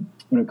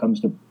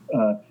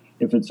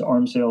if it's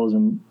arms sales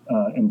and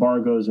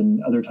embargoes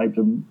and other types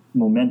of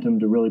momentum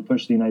to really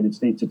push the United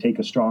States to take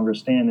a stronger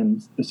stand,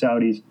 and the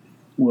Saudis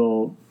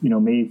will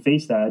may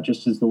face that,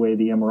 just as the way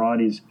the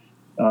Emiratis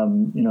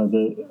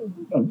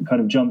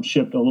kind of jumped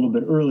ship a little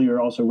bit earlier,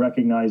 also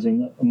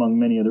recognizing, among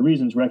many other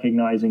reasons,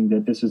 recognizing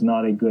that this is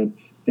not a good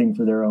thing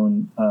for their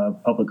own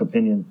public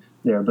opinion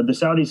there. But the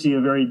Saudis see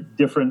a very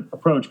different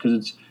approach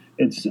because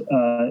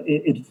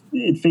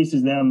it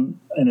faces them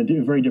in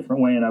a very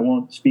different way. And I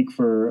won't speak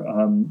for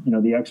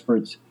the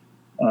experts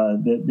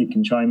that they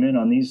can chime in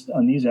on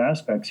these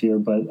aspects here,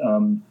 but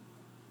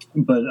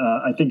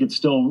I think it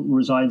still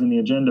resides in the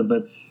agenda.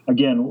 But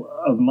again,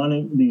 of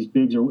money, these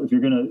bigs are, if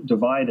you're going to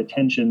divide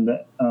attention,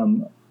 that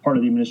part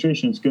of the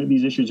administration, it's good.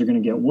 These issues are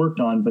going to get worked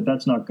on, but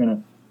that's not going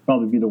to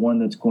probably be the one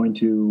that's going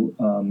to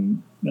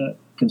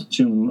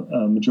consume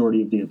a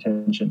majority of the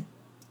attention.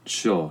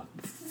 Sure.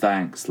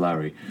 Thanks,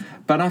 Larry.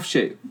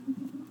 Banafsheh,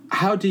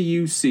 how do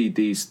you see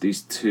these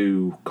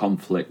two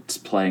conflicts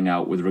playing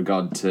out with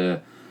regard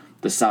to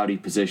the Saudi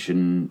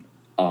position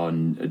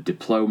on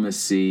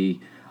diplomacy,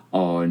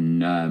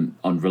 on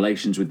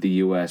relations with the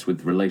US,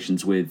 with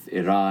relations with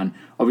Iran?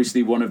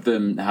 Obviously, one of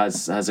them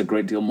has a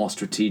great deal more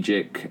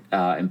strategic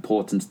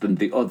importance than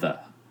the other.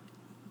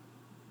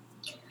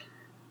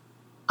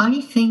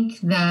 I think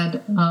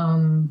that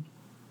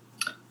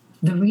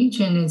the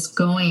region is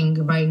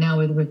going right now,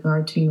 with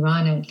regard to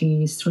Iran at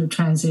least, through a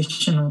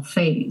transitional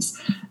phase.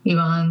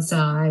 Iran's,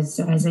 as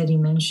Eddie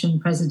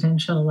mentioned,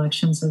 presidential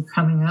elections are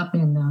coming up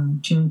in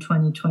June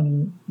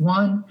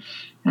 2021,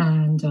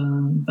 and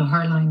the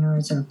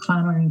hardliners are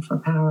clamoring for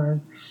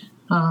power.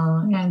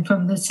 And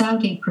from the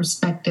Saudi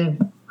perspective,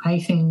 I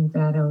think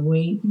that a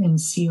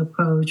wait-and-see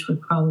approach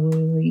would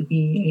probably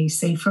be a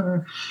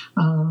safer,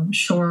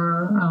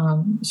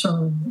 surer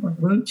sort of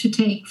route to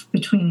take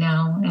between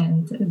now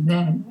and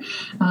then.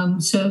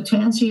 So to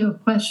answer your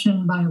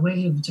question by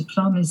way of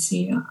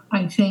diplomacy,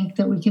 I think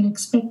that we can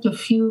expect a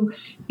few,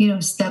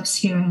 steps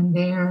here and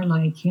there,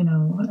 like,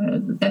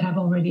 that have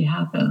already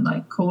happened,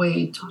 like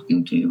Kuwait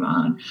talking to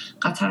Iran,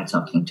 Qatar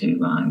talking to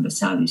Iran, the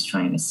Saudis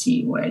trying to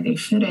see where they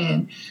fit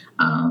in.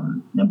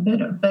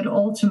 But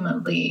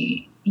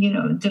ultimately,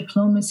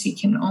 diplomacy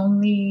can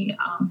only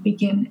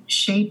begin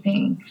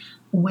shaping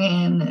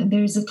when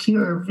there's a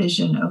clearer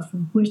vision of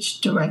which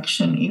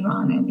direction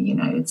Iran and the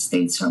United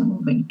States are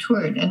moving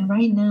toward. And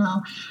right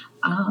now,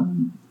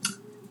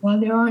 while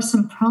there are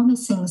some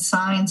promising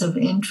signs of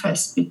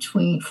interest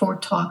for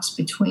talks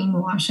between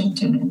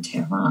Washington and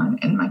Tehran,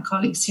 and my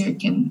colleagues here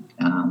can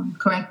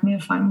correct me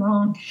if I'm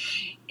wrong,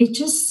 it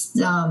just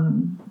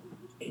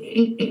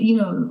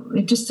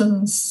it just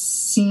doesn't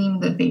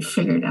seem that they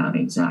figured out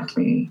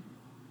exactly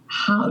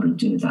how to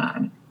do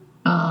that.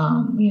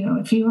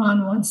 If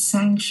Iran wants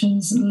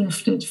sanctions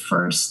lifted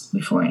first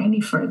before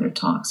any further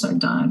talks are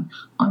done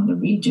on the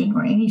region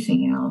or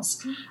anything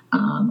else,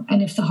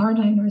 and if the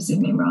hardliners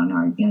in Iran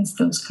are against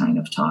those kind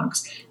of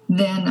talks,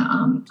 then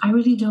I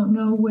really don't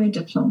know where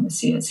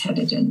diplomacy is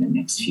headed in the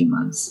next few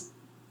months.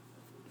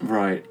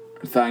 Right.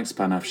 Thanks,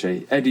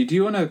 Banafsheh. Eddie, do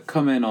you want to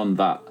come in on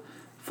that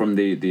from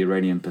the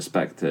Iranian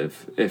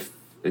perspective, if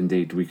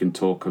indeed we can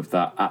talk of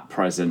that at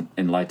present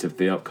in light of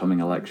the upcoming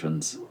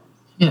elections?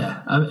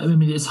 Yeah, I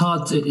mean, it's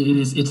hard. It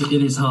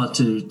is hard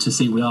to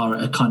see. We are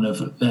at a kind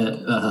of,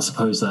 I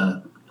suppose,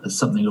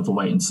 something of a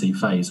wait and see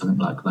phase. I think,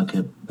 like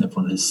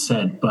everyone has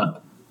said,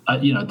 but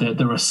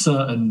there are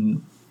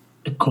certain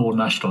core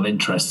national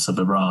interests of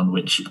Iran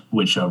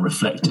which are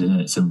reflected in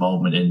its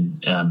involvement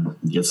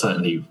in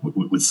certainly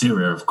with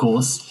Syria, of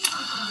course.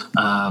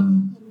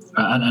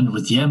 And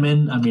with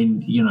Yemen, I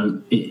mean,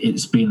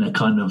 it's been a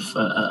kind of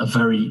a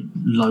very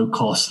low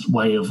cost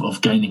way of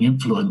gaining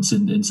influence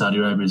in Saudi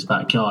Arabia's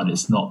backyard.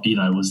 It's not,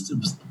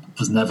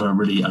 was never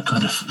really a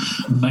kind of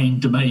main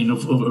domain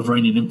of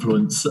Iranian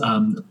influence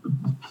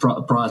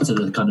prior to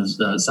the kind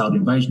of Saudi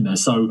invasion there.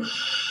 So,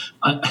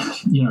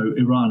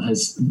 Iran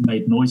has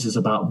made noises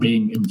about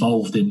being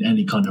involved in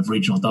any kind of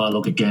regional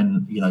dialogue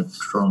again,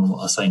 from what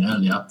I was saying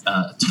earlier,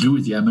 to do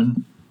with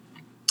Yemen.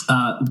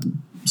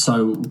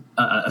 So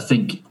I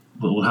think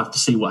we'll have to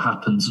see what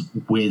happens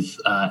with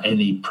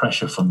any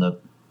pressure from the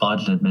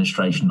Biden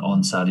administration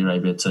on Saudi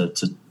Arabia to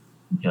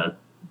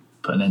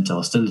put an end to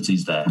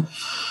hostilities there.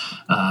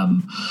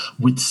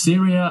 With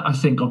Syria, I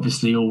think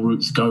obviously all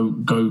routes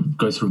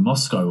go through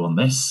Moscow on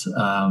this.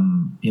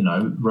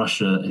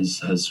 Russia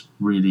has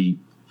really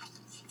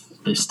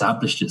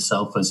established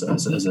itself as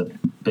a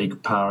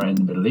big power in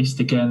the Middle East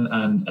again,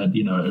 and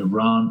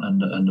Iran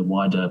and the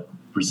wider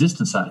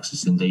resistance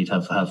axis indeed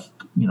have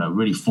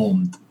really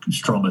formed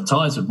stronger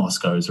ties with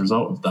Moscow as a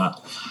result of that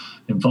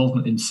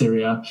involvement in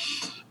Syria.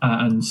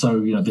 And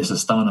so, this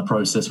Astana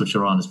process, which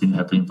Iran has been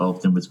heavily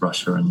involved in with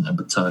Russia and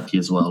with Turkey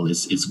as well,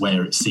 is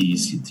where it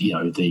sees,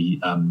 the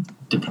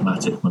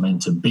diplomatic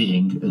momentum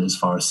being as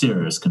far as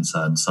Syria is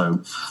concerned.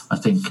 So I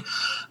think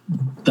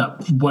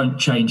that won't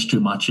change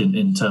too much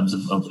in terms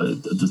of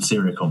the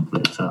Syria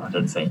conflict, I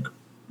don't think.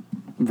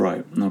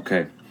 Right,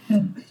 okay.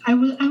 I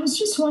was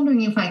just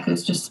wondering if I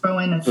could just throw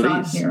in a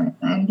thought here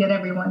and get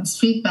everyone's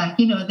feedback.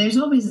 There's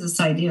always this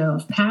idea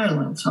of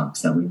parallel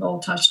talks that we've all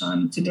touched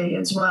on today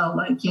as well.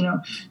 Like,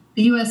 the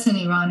U.S. and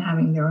Iran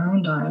having their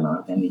own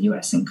dialogue and the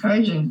U.S.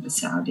 encouraging the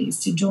Saudis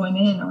to join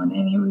in on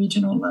any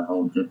regional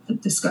level the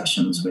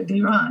discussions with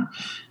Iran.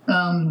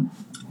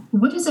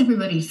 What does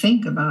everybody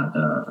think about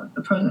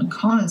the pros and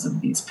cons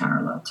of these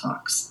parallel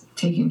talks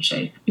taking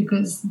shape?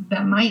 Because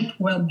that might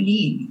well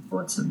be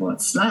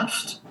what's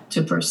left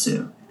to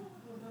pursue.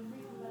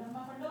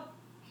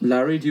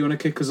 Larry, do you want to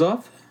kick us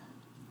off?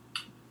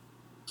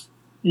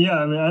 Yeah,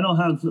 I mean, I don't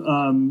have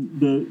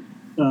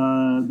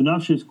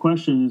Banafsheh's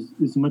question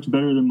is much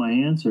better than my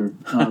answer.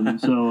 I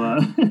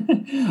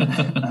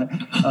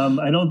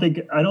don't think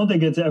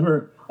it's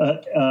ever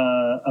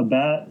a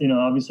bad,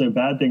 obviously a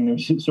bad thing.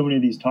 There's so many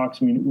of these talks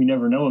we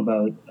never know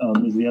about.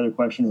 Is the other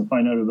question we'll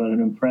find out about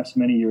in press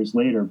many years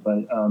later.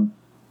 But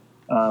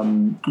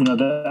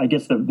I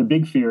guess the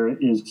big fear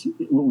is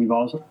what we've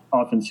also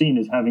often seen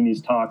is having these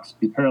talks,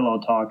 these parallel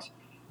talks.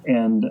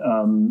 And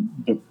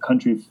the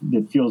country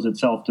that feels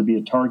itself to be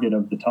a target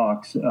of the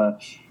talks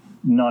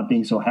not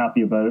being so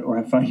happy about it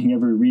or finding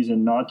every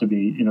reason not to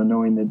be,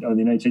 knowing that the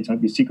United States might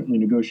be secretly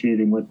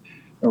negotiating with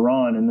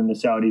Iran, and then the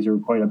Saudis are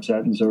quite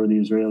upset, and so are the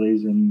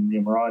Israelis and the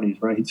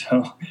Emiratis, right?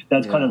 So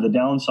that's kind of the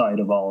downside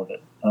of all of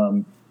it.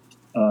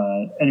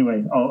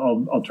 Anyway,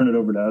 I'll turn it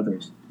over to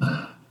others.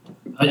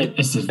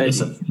 It's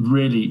a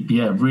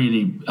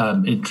really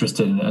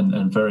interesting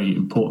and very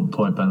important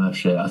point,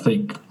 Banafsheh. I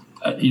think,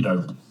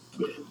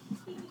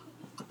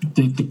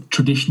 the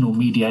traditional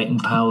mediating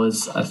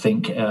powers, I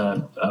think,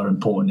 are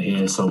important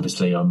here. So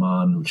obviously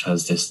Oman, which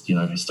has this,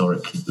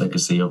 historic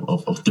legacy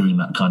of doing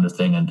that kind of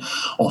thing and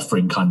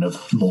offering kind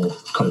of more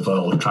covert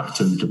or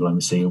track-to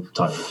diplomacy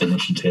type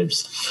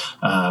initiatives.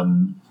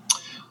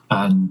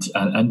 And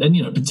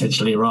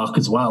potentially Iraq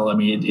as well. I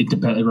mean, it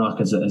depends.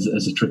 Iraq as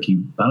a tricky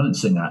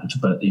balancing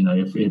act, but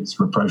if its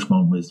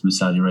rapprochement with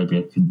Saudi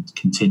Arabia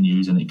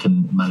continues and it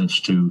can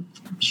manage to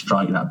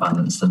strike that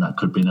balance, then that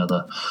could be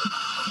another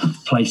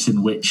place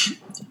in which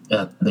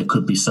there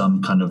could be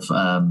some kind of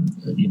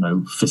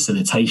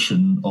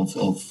facilitation of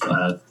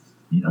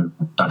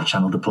back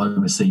channel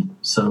diplomacy.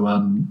 So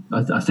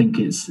I think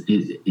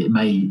it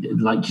may,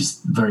 like you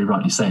very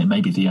rightly say, it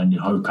may be the only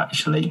hope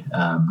actually.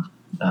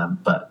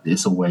 But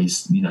it's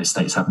always,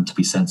 states happen to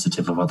be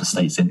sensitive of other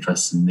states'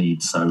 interests and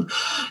needs. So,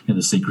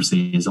 the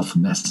secrecy is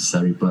often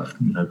necessary, but,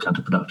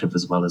 counterproductive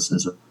as well,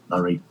 as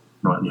Larry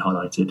rightly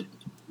highlighted.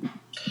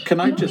 Can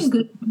I just...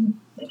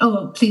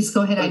 please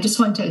go ahead. I just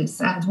want to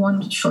add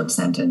one short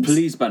sentence.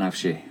 Please,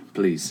 Banafsheh,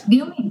 please.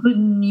 The only good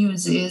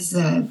news is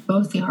that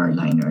both the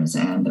hardliners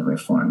and the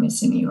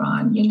reformists in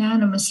Iran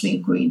unanimously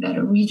agree that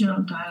a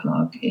regional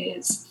dialogue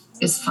is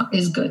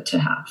good to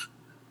have.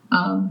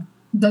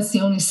 that's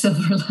the only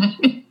silver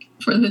lining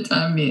for the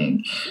time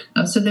being.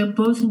 So they're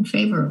both in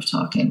favor of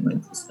talking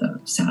with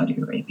Saudi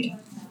Arabia.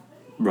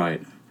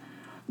 Right.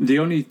 The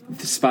only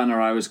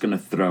spanner I was going to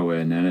throw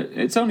in, and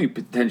it's only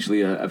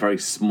potentially a very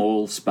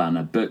small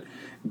spanner, but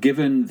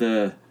given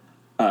the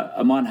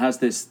Oman has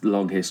this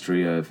long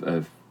history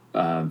of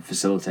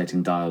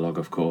facilitating dialogue,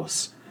 of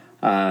course,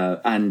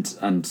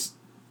 and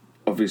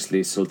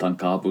obviously Sultan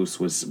Qaboos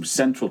was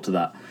central to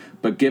that.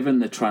 But given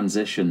the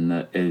transition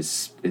that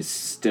is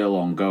still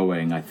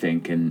ongoing, I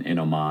think in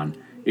Oman,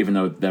 even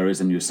though there is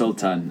a new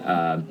sultan,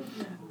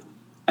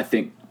 I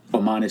think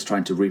Oman is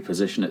trying to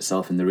reposition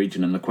itself in the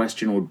region, and the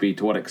question would be,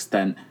 to what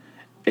extent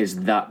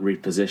is that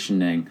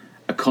repositioning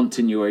a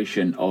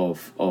continuation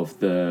of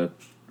the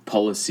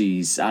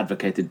policies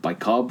advocated by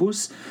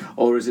Qaboos,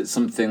 or is it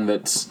something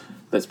that's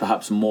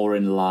perhaps more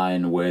in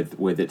line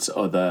with its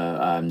other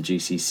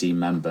GCC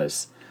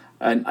members?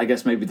 And I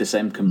guess maybe the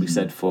same can be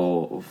said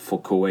for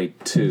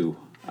Kuwait too,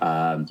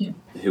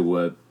 who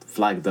were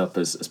flagged up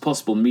as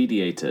possible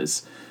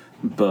mediators,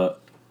 but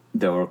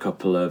there were a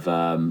couple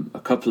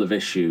of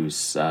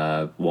issues,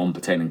 one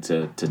pertaining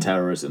to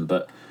terrorism,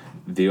 but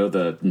the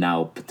other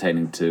now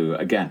pertaining to,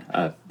 again,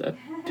 a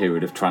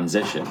period of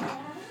transition.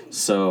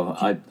 So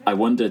I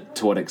wonder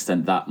to what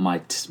extent that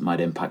might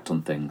impact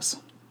on things.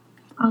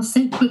 I'll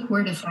say a quick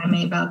word, if I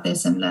may, about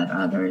this, and let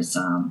others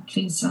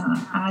please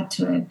add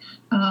to it.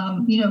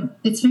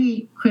 It's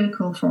very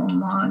critical for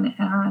Oman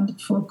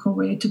and for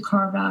Kuwait to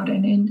carve out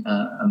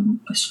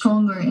a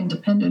stronger,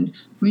 independent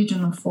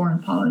regional foreign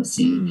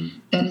policy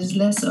that is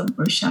less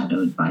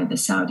overshadowed by the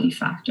Saudi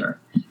factor.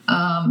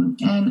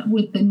 And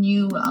with the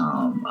new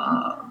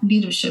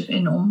leadership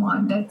in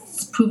Oman,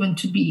 that's proven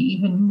to be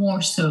even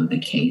more so the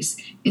case.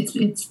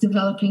 It's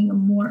developing a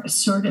more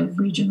assertive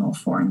regional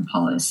foreign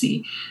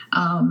policy.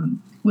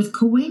 With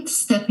Kuwait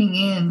stepping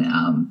in,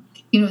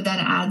 that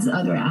adds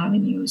other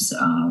avenues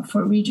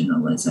for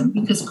regionalism,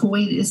 because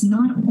Kuwait is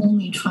not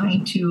only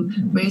trying to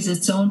raise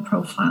its own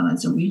profile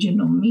as a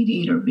regional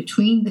mediator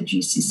between the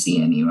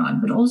GCC and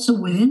Iran, but also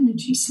within the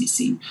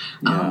GCC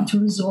to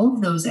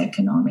resolve those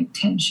economic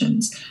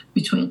tensions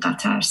between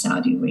Qatar,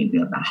 Saudi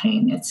Arabia,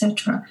 Bahrain,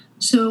 etc.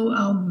 So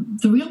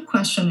the real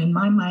question in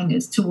my mind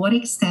is, to what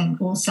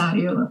extent will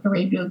Saudi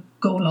Arabia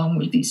go along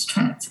with these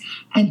trends?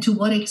 And to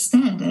what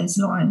extent, as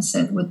Lauren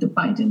said, would the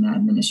Biden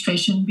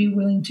administration be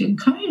willing to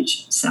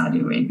encourage Saudi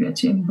Arabia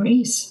to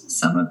embrace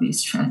some of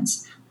these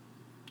trends?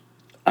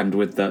 And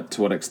with that,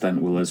 to what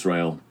extent will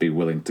Israel be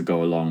willing to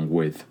go along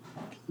with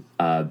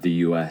the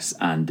US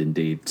and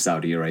indeed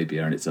Saudi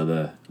Arabia and its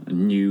other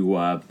new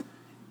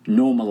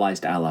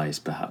normalized allies,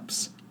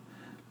 perhaps?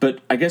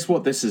 But I guess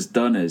what this has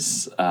done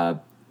is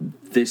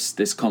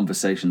this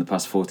conversation, the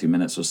past 40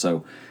 minutes or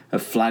so,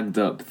 have flagged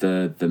up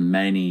the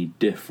many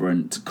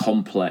different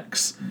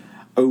complex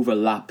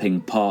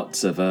overlapping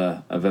parts of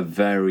a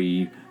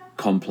very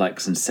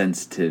complex and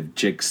sensitive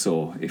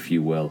jigsaw, if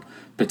you will,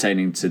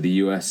 pertaining to the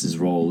US's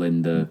role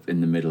in the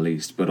Middle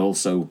East, but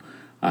also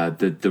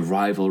the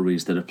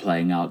rivalries that are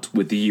playing out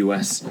with the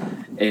US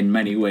in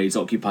many ways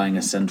occupying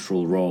a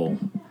central role.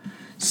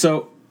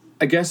 So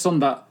I guess on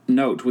that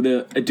note, with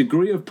a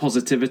degree of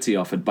positivity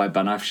offered by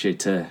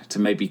Banafsheh to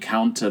maybe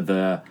counter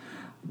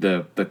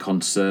the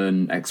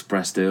concern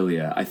expressed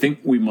earlier, I think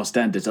we must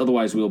end it.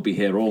 Otherwise, we'll be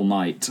here all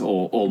night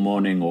or all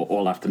morning or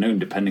all afternoon,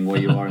 depending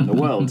where you are in the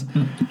world.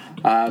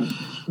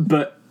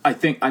 But I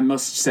think I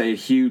must say a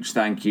huge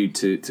thank you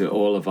to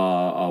all of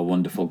our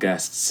wonderful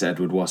guests,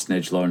 Edward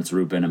Wasnage, Lawrence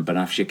Rubin and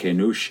Banafsheh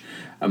Keynoush.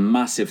 A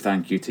massive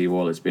thank you to you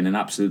all. It's been an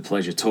absolute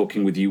pleasure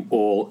talking with you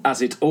all,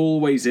 as it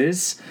always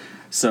is.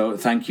 So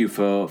thank you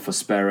for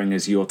sparing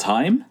us your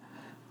time.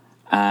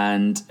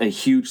 And a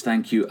huge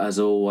thank you, as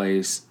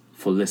always,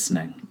 for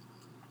listening.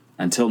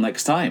 Until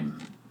next time,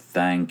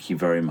 thank you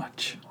very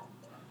much.